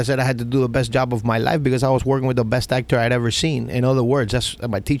started, I said I had to do the best job of my life because I was working with the best actor I'd ever seen. In other words, that's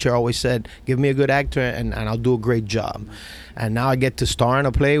my teacher always said, give me a good actor and I'll do a great job. And now I get to star in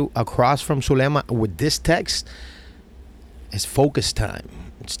a play across from Zulema with this text. It's focus time.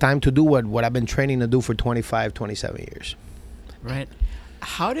 It's time to do what I've been training to do for 25, 27 years. Right.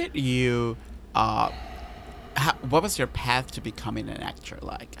 How did you... what was your path to becoming an actor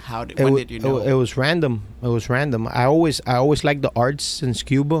like? When did you know? It was random. It was random. I always liked the arts since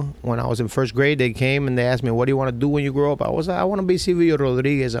Cuba. When I was in first grade, they came and they asked me, "What do you want to do when you grow up?" I want to be Silvio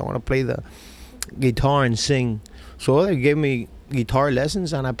Rodriguez. I want to play the guitar and sing. So they gave me guitar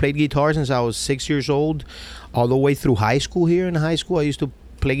lessons, and I played guitar since I was 6 years old, all the way through high school. Here in high school, I used to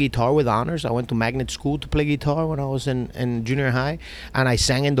play guitar with honors. I went to magnet school to play guitar when I was in junior high, and I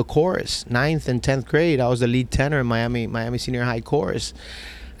sang in the chorus. 9th and 10th grade, I was the lead tenor in Miami Senior High chorus,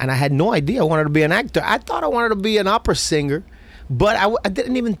 and I had no idea I wanted to be an actor. I thought I wanted to be an opera singer, but I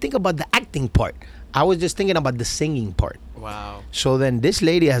didn't even think about the acting part. I was just thinking about the singing part. Wow. So then this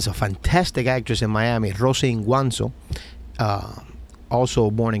lady has a fantastic actress in Miami, Rosa Inguanzo, also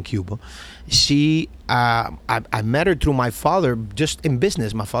born in Cuba. She, I met her through my father, just in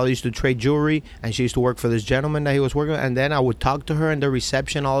business. My father used to trade jewelry, and she used to work for this gentleman that he was working with. And then I would talk to her in the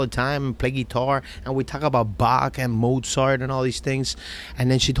reception all the time and play guitar, and we talk about Bach and Mozart and all these things. And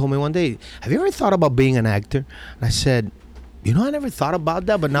then she told me one day, "Have you ever thought about being an actor?" And I said, I never thought about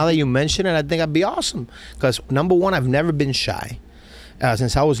that, but now that you mention it, I think I'd be awesome. Because number one, I've never been shy.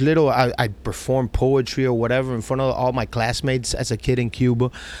 Since I was little, I performed poetry or whatever in front of all my classmates as a kid in Cuba.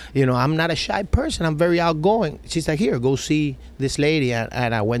 I'm not a shy person. I'm very outgoing. She's like, "Here, go see this lady."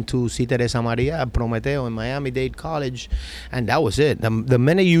 And I went to see Teresa Maria Prometeo in Miami-Dade College. And that was it. The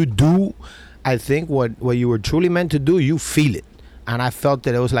minute you do, I think, what you were truly meant to do, you feel it. And I felt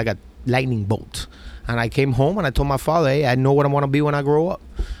that it was like a lightning bolt. And I came home and I told my father, "Hey, I know what I want to be when I grow up."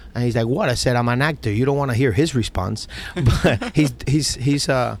 And he's like, "What?" I said, "I'm an actor." You don't want to hear his response, but he's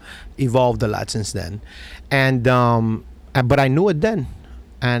evolved a lot since then, and but I knew it then,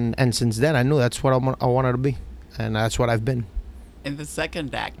 and since then I knew that's what I wanted to be, and that's what I've been. In the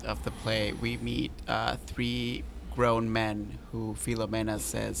second act of the play, we meet three grown men who Filomena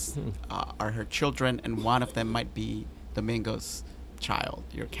says are her children, and one of them might be Domingo's child,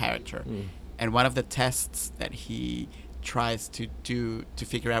 your character. And one of the tests that he tries to do to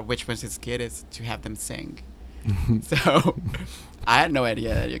figure out which one's his kid is to have them sing. So I had no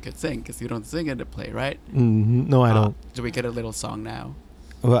idea that you could sing because you don't sing in the play, right? No, I don't. Do we get a little song now?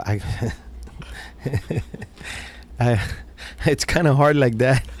 Well, it's kind of hard like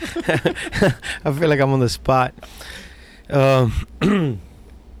that. I feel like I'm on the spot.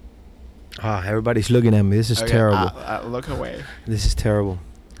 Everybody's looking at me. This is terrible. Look away. This is terrible.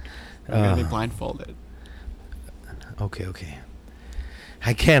 I'm going to be blindfolded. Okay.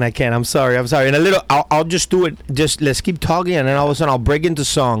 I can. I'm sorry. In a little, I'll just do it. Just let's keep talking, and then all of a sudden I'll break into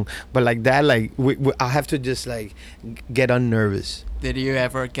song. But like that, I'll have to just get unnervous. Did you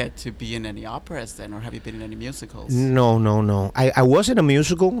ever get to be in any operas then, or have you been in any musicals? No. I was in a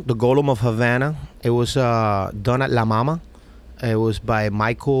musical, The Golem of Havana. It was done at La Mama. It was by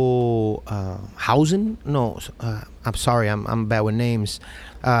Michael Hausen. No, I'm sorry. I'm bad with names.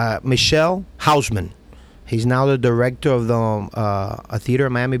 Michelle Hausman. He's now the director of the a theater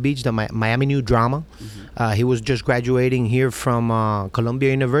in Miami Beach, the Miami New Drama. He was just graduating here from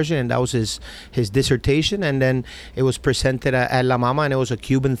Columbia University, and that was his dissertation. And then it was presented at La Mama, and it was a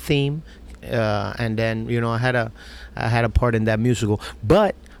Cuban theme. And then I had a part in that musical.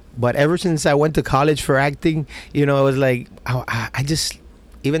 But ever since I went to college for acting, it was like I just.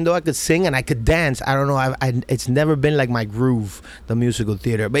 Even though I could sing and I could dance, I don't know. It's never been like my groove, the musical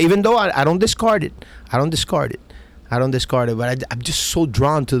theater. But even though I don't discard it, But I'm just so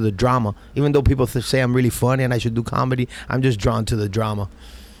drawn to the drama. Even though people say I'm really funny and I should do comedy, I'm just drawn to the drama.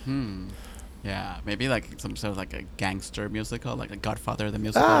 Yeah, maybe like some sort of like a gangster musical, like a Godfather the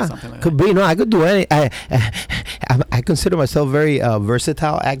musical or something like could that. Be. No, I could do any. I consider myself very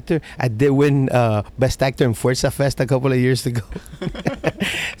versatile actor. I did win Best Actor in Fuerza Fest a couple of years ago.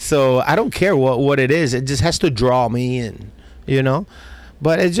 So I don't care what it is. It just has to draw me in,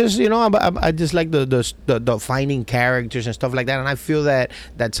 But it's just, I just like the finding characters and stuff like that. And I feel that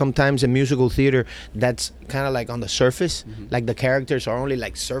sometimes in musical theater, that's kind of like on the surface. Like the characters are only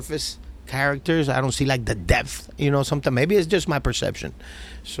like surface characters. I don't see like the depth, sometimes. Maybe it's just my perception.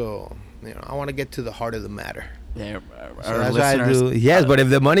 So, I want to get to the heart of the matter. Yeah, so that's what I do. Yes, but if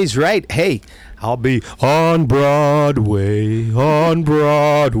the money's right, hey, I'll be on Broadway.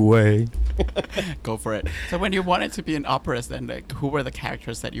 Go for it. So when you wanted to be an operist, then like, who were the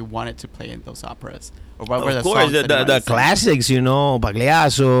characters that you wanted to play in those operas? Or what were the Of course, songs that you wanted the to sing? classics, you know,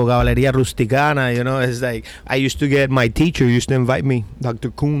 Pagliasso, Cavalleria Rusticana, you know, it's like I used to get, my teacher used to invite me,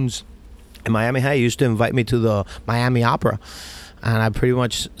 Dr. Coons, in Miami High, used to invite me to the Miami Opera. And I pretty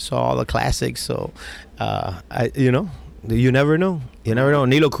much saw all the classics. So, you know, you never know. You never know.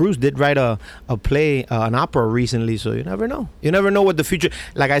 Nilo Cruz did write a play, an opera recently. So you never know. You never know what the future.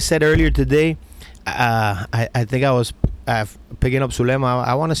 Like I said earlier today, I think I was picking up Sulema.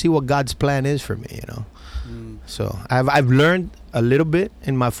 I want to see what God's plan is for me. You know. So I've learned a little bit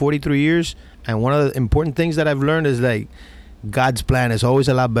in my 43 years, and one of the important things that I've learned is like God's plan is always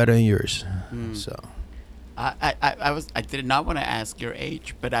a lot better than yours. So. I did not want to ask your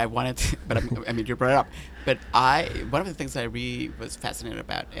age, but I wanted to, but I mean, you brought it up. But one of the things that I really was fascinated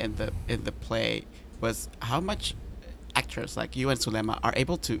about in the play was how much actors like you and Sulema are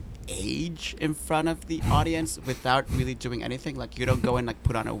able to age in front of the audience without really doing anything. Like you don't go and like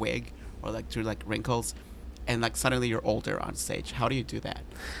put on a wig or like do like wrinkles, and like suddenly you're older on stage. How do you do that?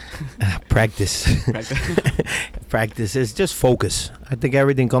 Practice. Practice. It's just focus. I think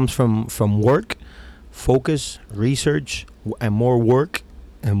everything comes from work. Focus, research, and more work,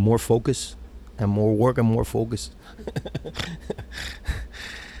 and more focus, and more work, and more focus.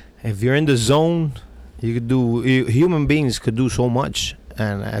 If you're in the zone, you could do. Human beings could do so much,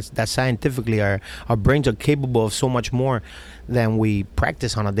 and that scientifically, our brains are capable of so much more than we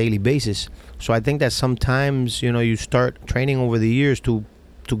practice on a daily basis. So I think that sometimes, you know, you start training over the years to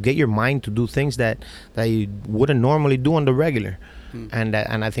get your mind to do things that you wouldn't normally do on the regular, and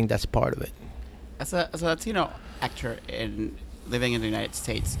I think that's part of it. As a Latino actor living in the United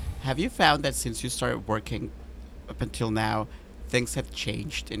States, have you found that since you started working up until now, things have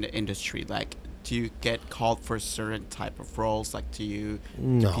changed in the industry? Like, do you get called for certain type of roles? Like, do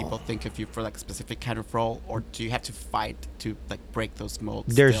people think of you for like a specific kind of role, or do you have to fight to like break those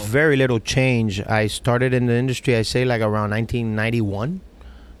molds? There's very little change. I started in the industry, I say like around 1991.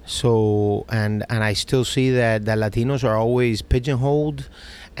 So and I still see that Latinos are always pigeonholed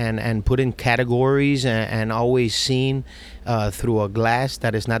and put in categories and always seen through a glass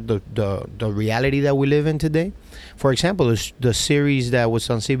that is not the reality that we live in today. For example, the series that was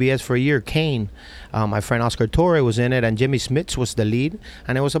on CBS for a year, Kane, my friend Oscar Torre was in it, and Jimmy Smits was the lead,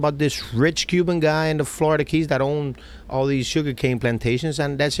 and it was about this rich Cuban guy in the Florida Keys that owned all these sugarcane plantations,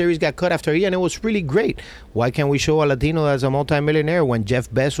 and that series got cut after a year, and it was really great. Why can't we show a Latino as a multimillionaire when Jeff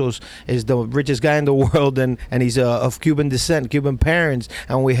Bezos is the richest guy in the world, and he's of Cuban descent, Cuban parents,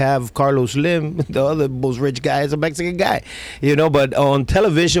 and we have Carlos Slim, the other most rich guy, is a Mexican guy, you know? But on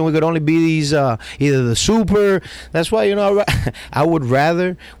television, we could only be these either the super. That's why, you know, I would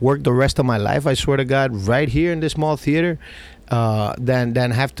rather work the rest of my life, I swear to God, right here in this small theater,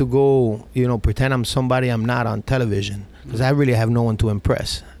 than have to go, you know, pretend I'm somebody I'm not on television, because I really have no one to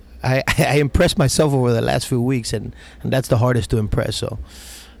impress. I impressed myself over the last few weeks, and that's the hardest to impress. So,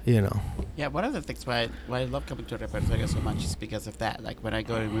 you know. Yeah, one of the things why I love coming to Repertorio so much is because of that. Like when I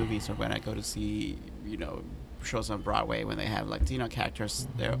go to movies or when I go to see, you know, shows on Broadway, when they have Latino characters,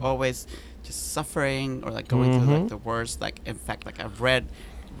 they're always just suffering or like going through like the worst. Like in fact, like I've read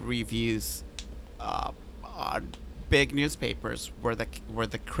reviews on big newspapers where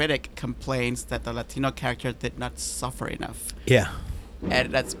the critic complains that the Latino character did not suffer enough. Yeah.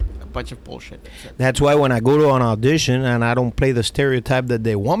 And that's a bunch of bullshit. That's why when I go to an audition and I don't play the stereotype that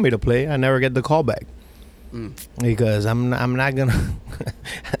they want me to play, I never get the call back. Because I'm not gonna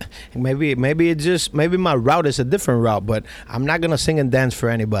maybe my route is a different route, but I'm not gonna sing and dance for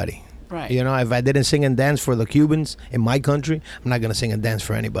anybody. Right. You know, if I didn't sing and dance for the Cubans in my country, I'm not gonna sing and dance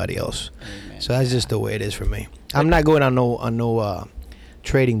for anybody else. Amen. So that's just the way it is for me. I'm not going on no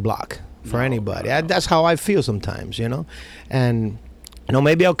trading block for anybody. No. That's how I feel sometimes, you know. And you know,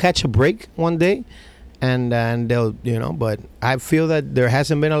 maybe I'll catch a break one day, and they'll, you know. But I feel that there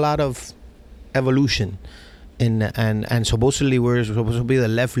hasn't been a lot of evolution, and supposedly we're supposed to be the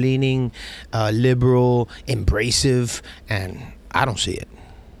left-leaning, liberal, embracive, and I don't see it.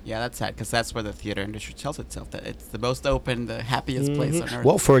 Yeah, that's sad, because that's where the theater industry tells itself that it's the most open, the happiest place on earth.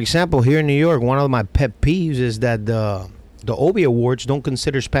 Well, for example, here in New York, one of my pet peeves is that the Obie Awards don't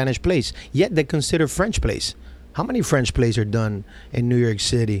consider Spanish plays, yet they consider French plays. How many French plays are done in New York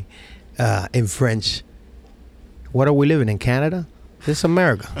City in French? What are we living in, Canada? This is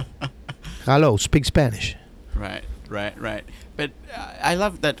America. Hello, speak Spanish. Right. But I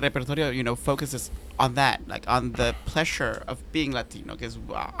love that Repertorio, you know, focuses on that, like on the pleasure of being Latino. Because,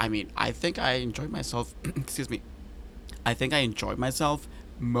 I mean, I think I enjoy myself, excuse me, I think I enjoy myself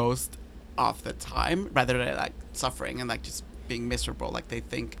most of the time, rather than like suffering and like just being miserable. Like they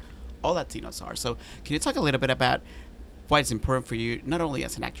think all Latinos are. So can you talk a little bit about why it's important for you, not only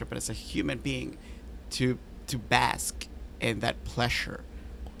as an actor, but as a human being, to bask in that pleasure?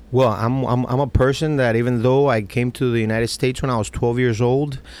 Well, I'm a person that, even though I came to the United States when I was 12 years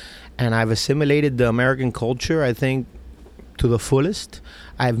old, and I've assimilated the American culture, I think, to the fullest,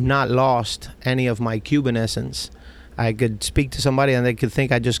 I've not lost any of my Cuban essence. I could speak to somebody and they could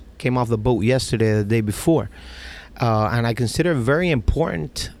think I just came off the boat yesterday or the day before. And I consider very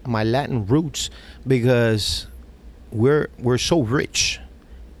important my Latin roots, because we're so rich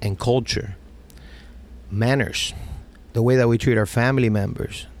in culture, manners, the way that we treat our family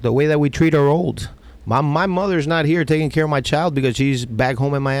members, the way that we treat our old. My mother's not here taking care of my child because she's back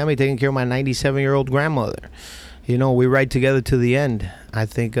home in Miami taking care of my 97-year-old grandmother. You know, we ride together to the end. I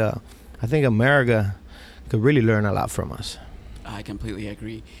think America could really learn a lot from us. I completely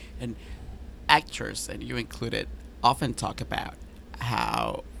agree. And actors, and you included, often talk about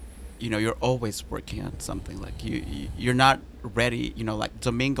how, you know, you're always working on something. Like you're not ready, you know, like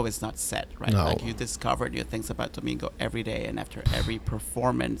Domingo is not set, right? No. Like you discover new things about Domingo every day and after every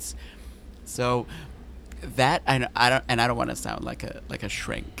performance. So that, I don't want to sound like a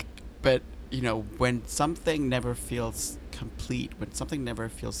shrink, but you know, when something never feels complete, when something never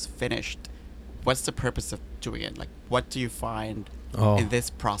feels finished, what's the purpose of doing it? Like, what do you find in this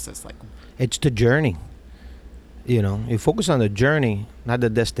process? Like, it's the journey. You know, you focus on the journey, not the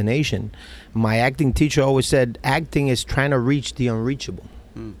destination. My acting teacher always said, acting is trying to reach the unreachable.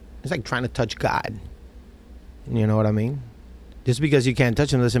 It's like trying to touch God. You know what I mean? Just because you can't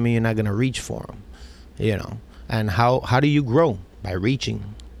touch him doesn't mean you're not going to reach for him. You know, and how do you grow? By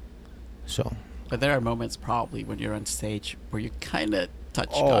reaching. So. But there are moments probably when you're on stage where you kind of touch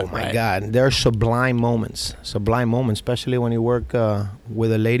God. God, Oh my right? God, there are sublime moments, especially when you work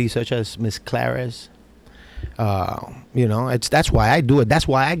with a lady such as Miss Clares. You know, that's why I do it. That's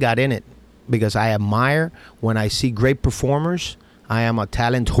why I got in it, because I admire when I see great performers. I am a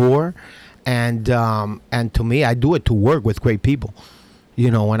talent whore, and to me, I do it to work with great people. You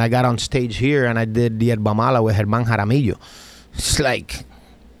know, when I got on stage here and I did Yerba Mala with Germán Jaramillo, it's like,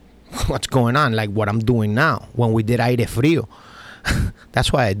 what's going on? Like what I'm doing now. When we did Aire Frío,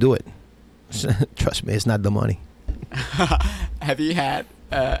 that's why I do it. Trust me, it's not the money. Have you had?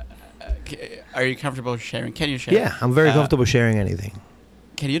 Are you comfortable sharing? Can you share? Yeah, I'm very comfortable sharing anything.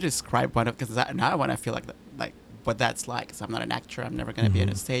 Can you describe one of? Because now I want to feel like what that's like. Because I'm not an actor. I'm never going to be on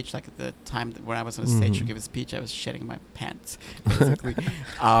a stage. Like the time when I was on a stage to give a speech, I was shitting my pants, basically.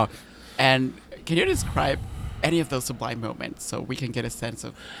 And can you describe any of those sublime moments so we can get a sense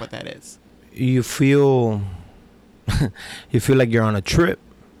of what that is? You feel like you're on a trip.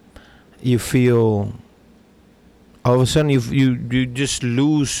 You feel all of a sudden you just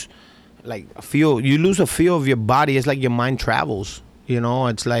lose you lose a feel of your body. It's like your mind travels. You know,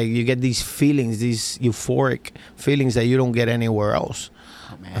 it's like you get these feelings, these euphoric feelings that you don't get anywhere else.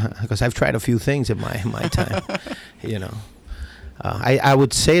 Oh man! Because I've tried a few things in my time. You know, I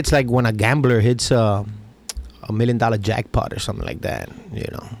would say it's like when a gambler hits $1 million jackpot or something like that. You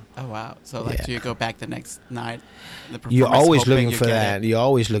know. Oh wow! So like, do you go back the next night? You're always looking for that. You're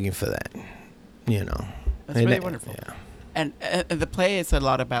always looking for that. You know. That's really wonderful. Yeah. And the play is a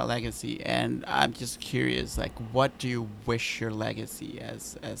lot about legacy, and I'm just curious, like, what do you wish your legacy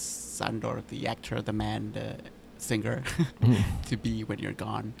as Sandor, the actor, the man, the singer, to be when you're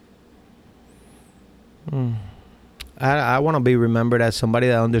gone? I want to be remembered as somebody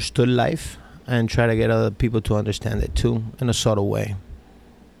that understood life and try to get other people to understand it too, in a subtle way.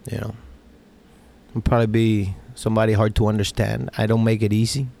 You know, I'll probably be somebody hard to understand. I don't make it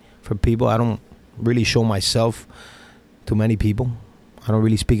easy for people. I don't really show myself to many people. I don't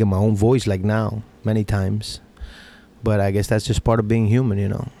really speak in my own voice like now, many times. But I guess that's just part of being human, you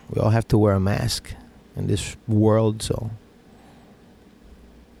know. We all have to wear a mask in this world, so.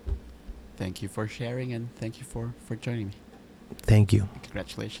 Thank you for sharing, and thank you for joining me. Thank you. And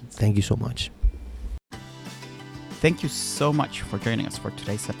congratulations. Thank you so much. Thank you so much for joining us for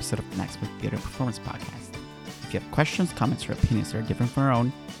today's episode of the Maximum Theater Performance Podcast. If you have questions, comments, or opinions that are different from our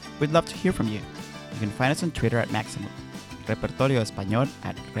own, we'd love to hear from you. You can find us on Twitter at Maximum, Repertorio Español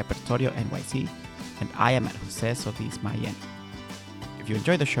at Repertorio NYC, and I am at Jose Solis Mayen. If you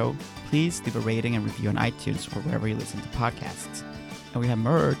enjoy the show, please leave a rating and review on iTunes or wherever you listen to podcasts. And we have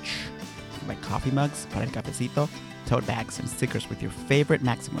merch. You can buy coffee mugs, para el cafecito, tote bags, and stickers with your favorite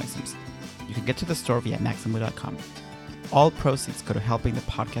Maximuisms. You can get to the store via Maximu.com. All proceeds go to helping the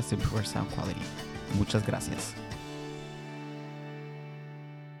podcast improve our sound quality. Muchas gracias.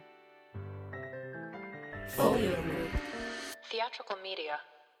 Theatrical Media.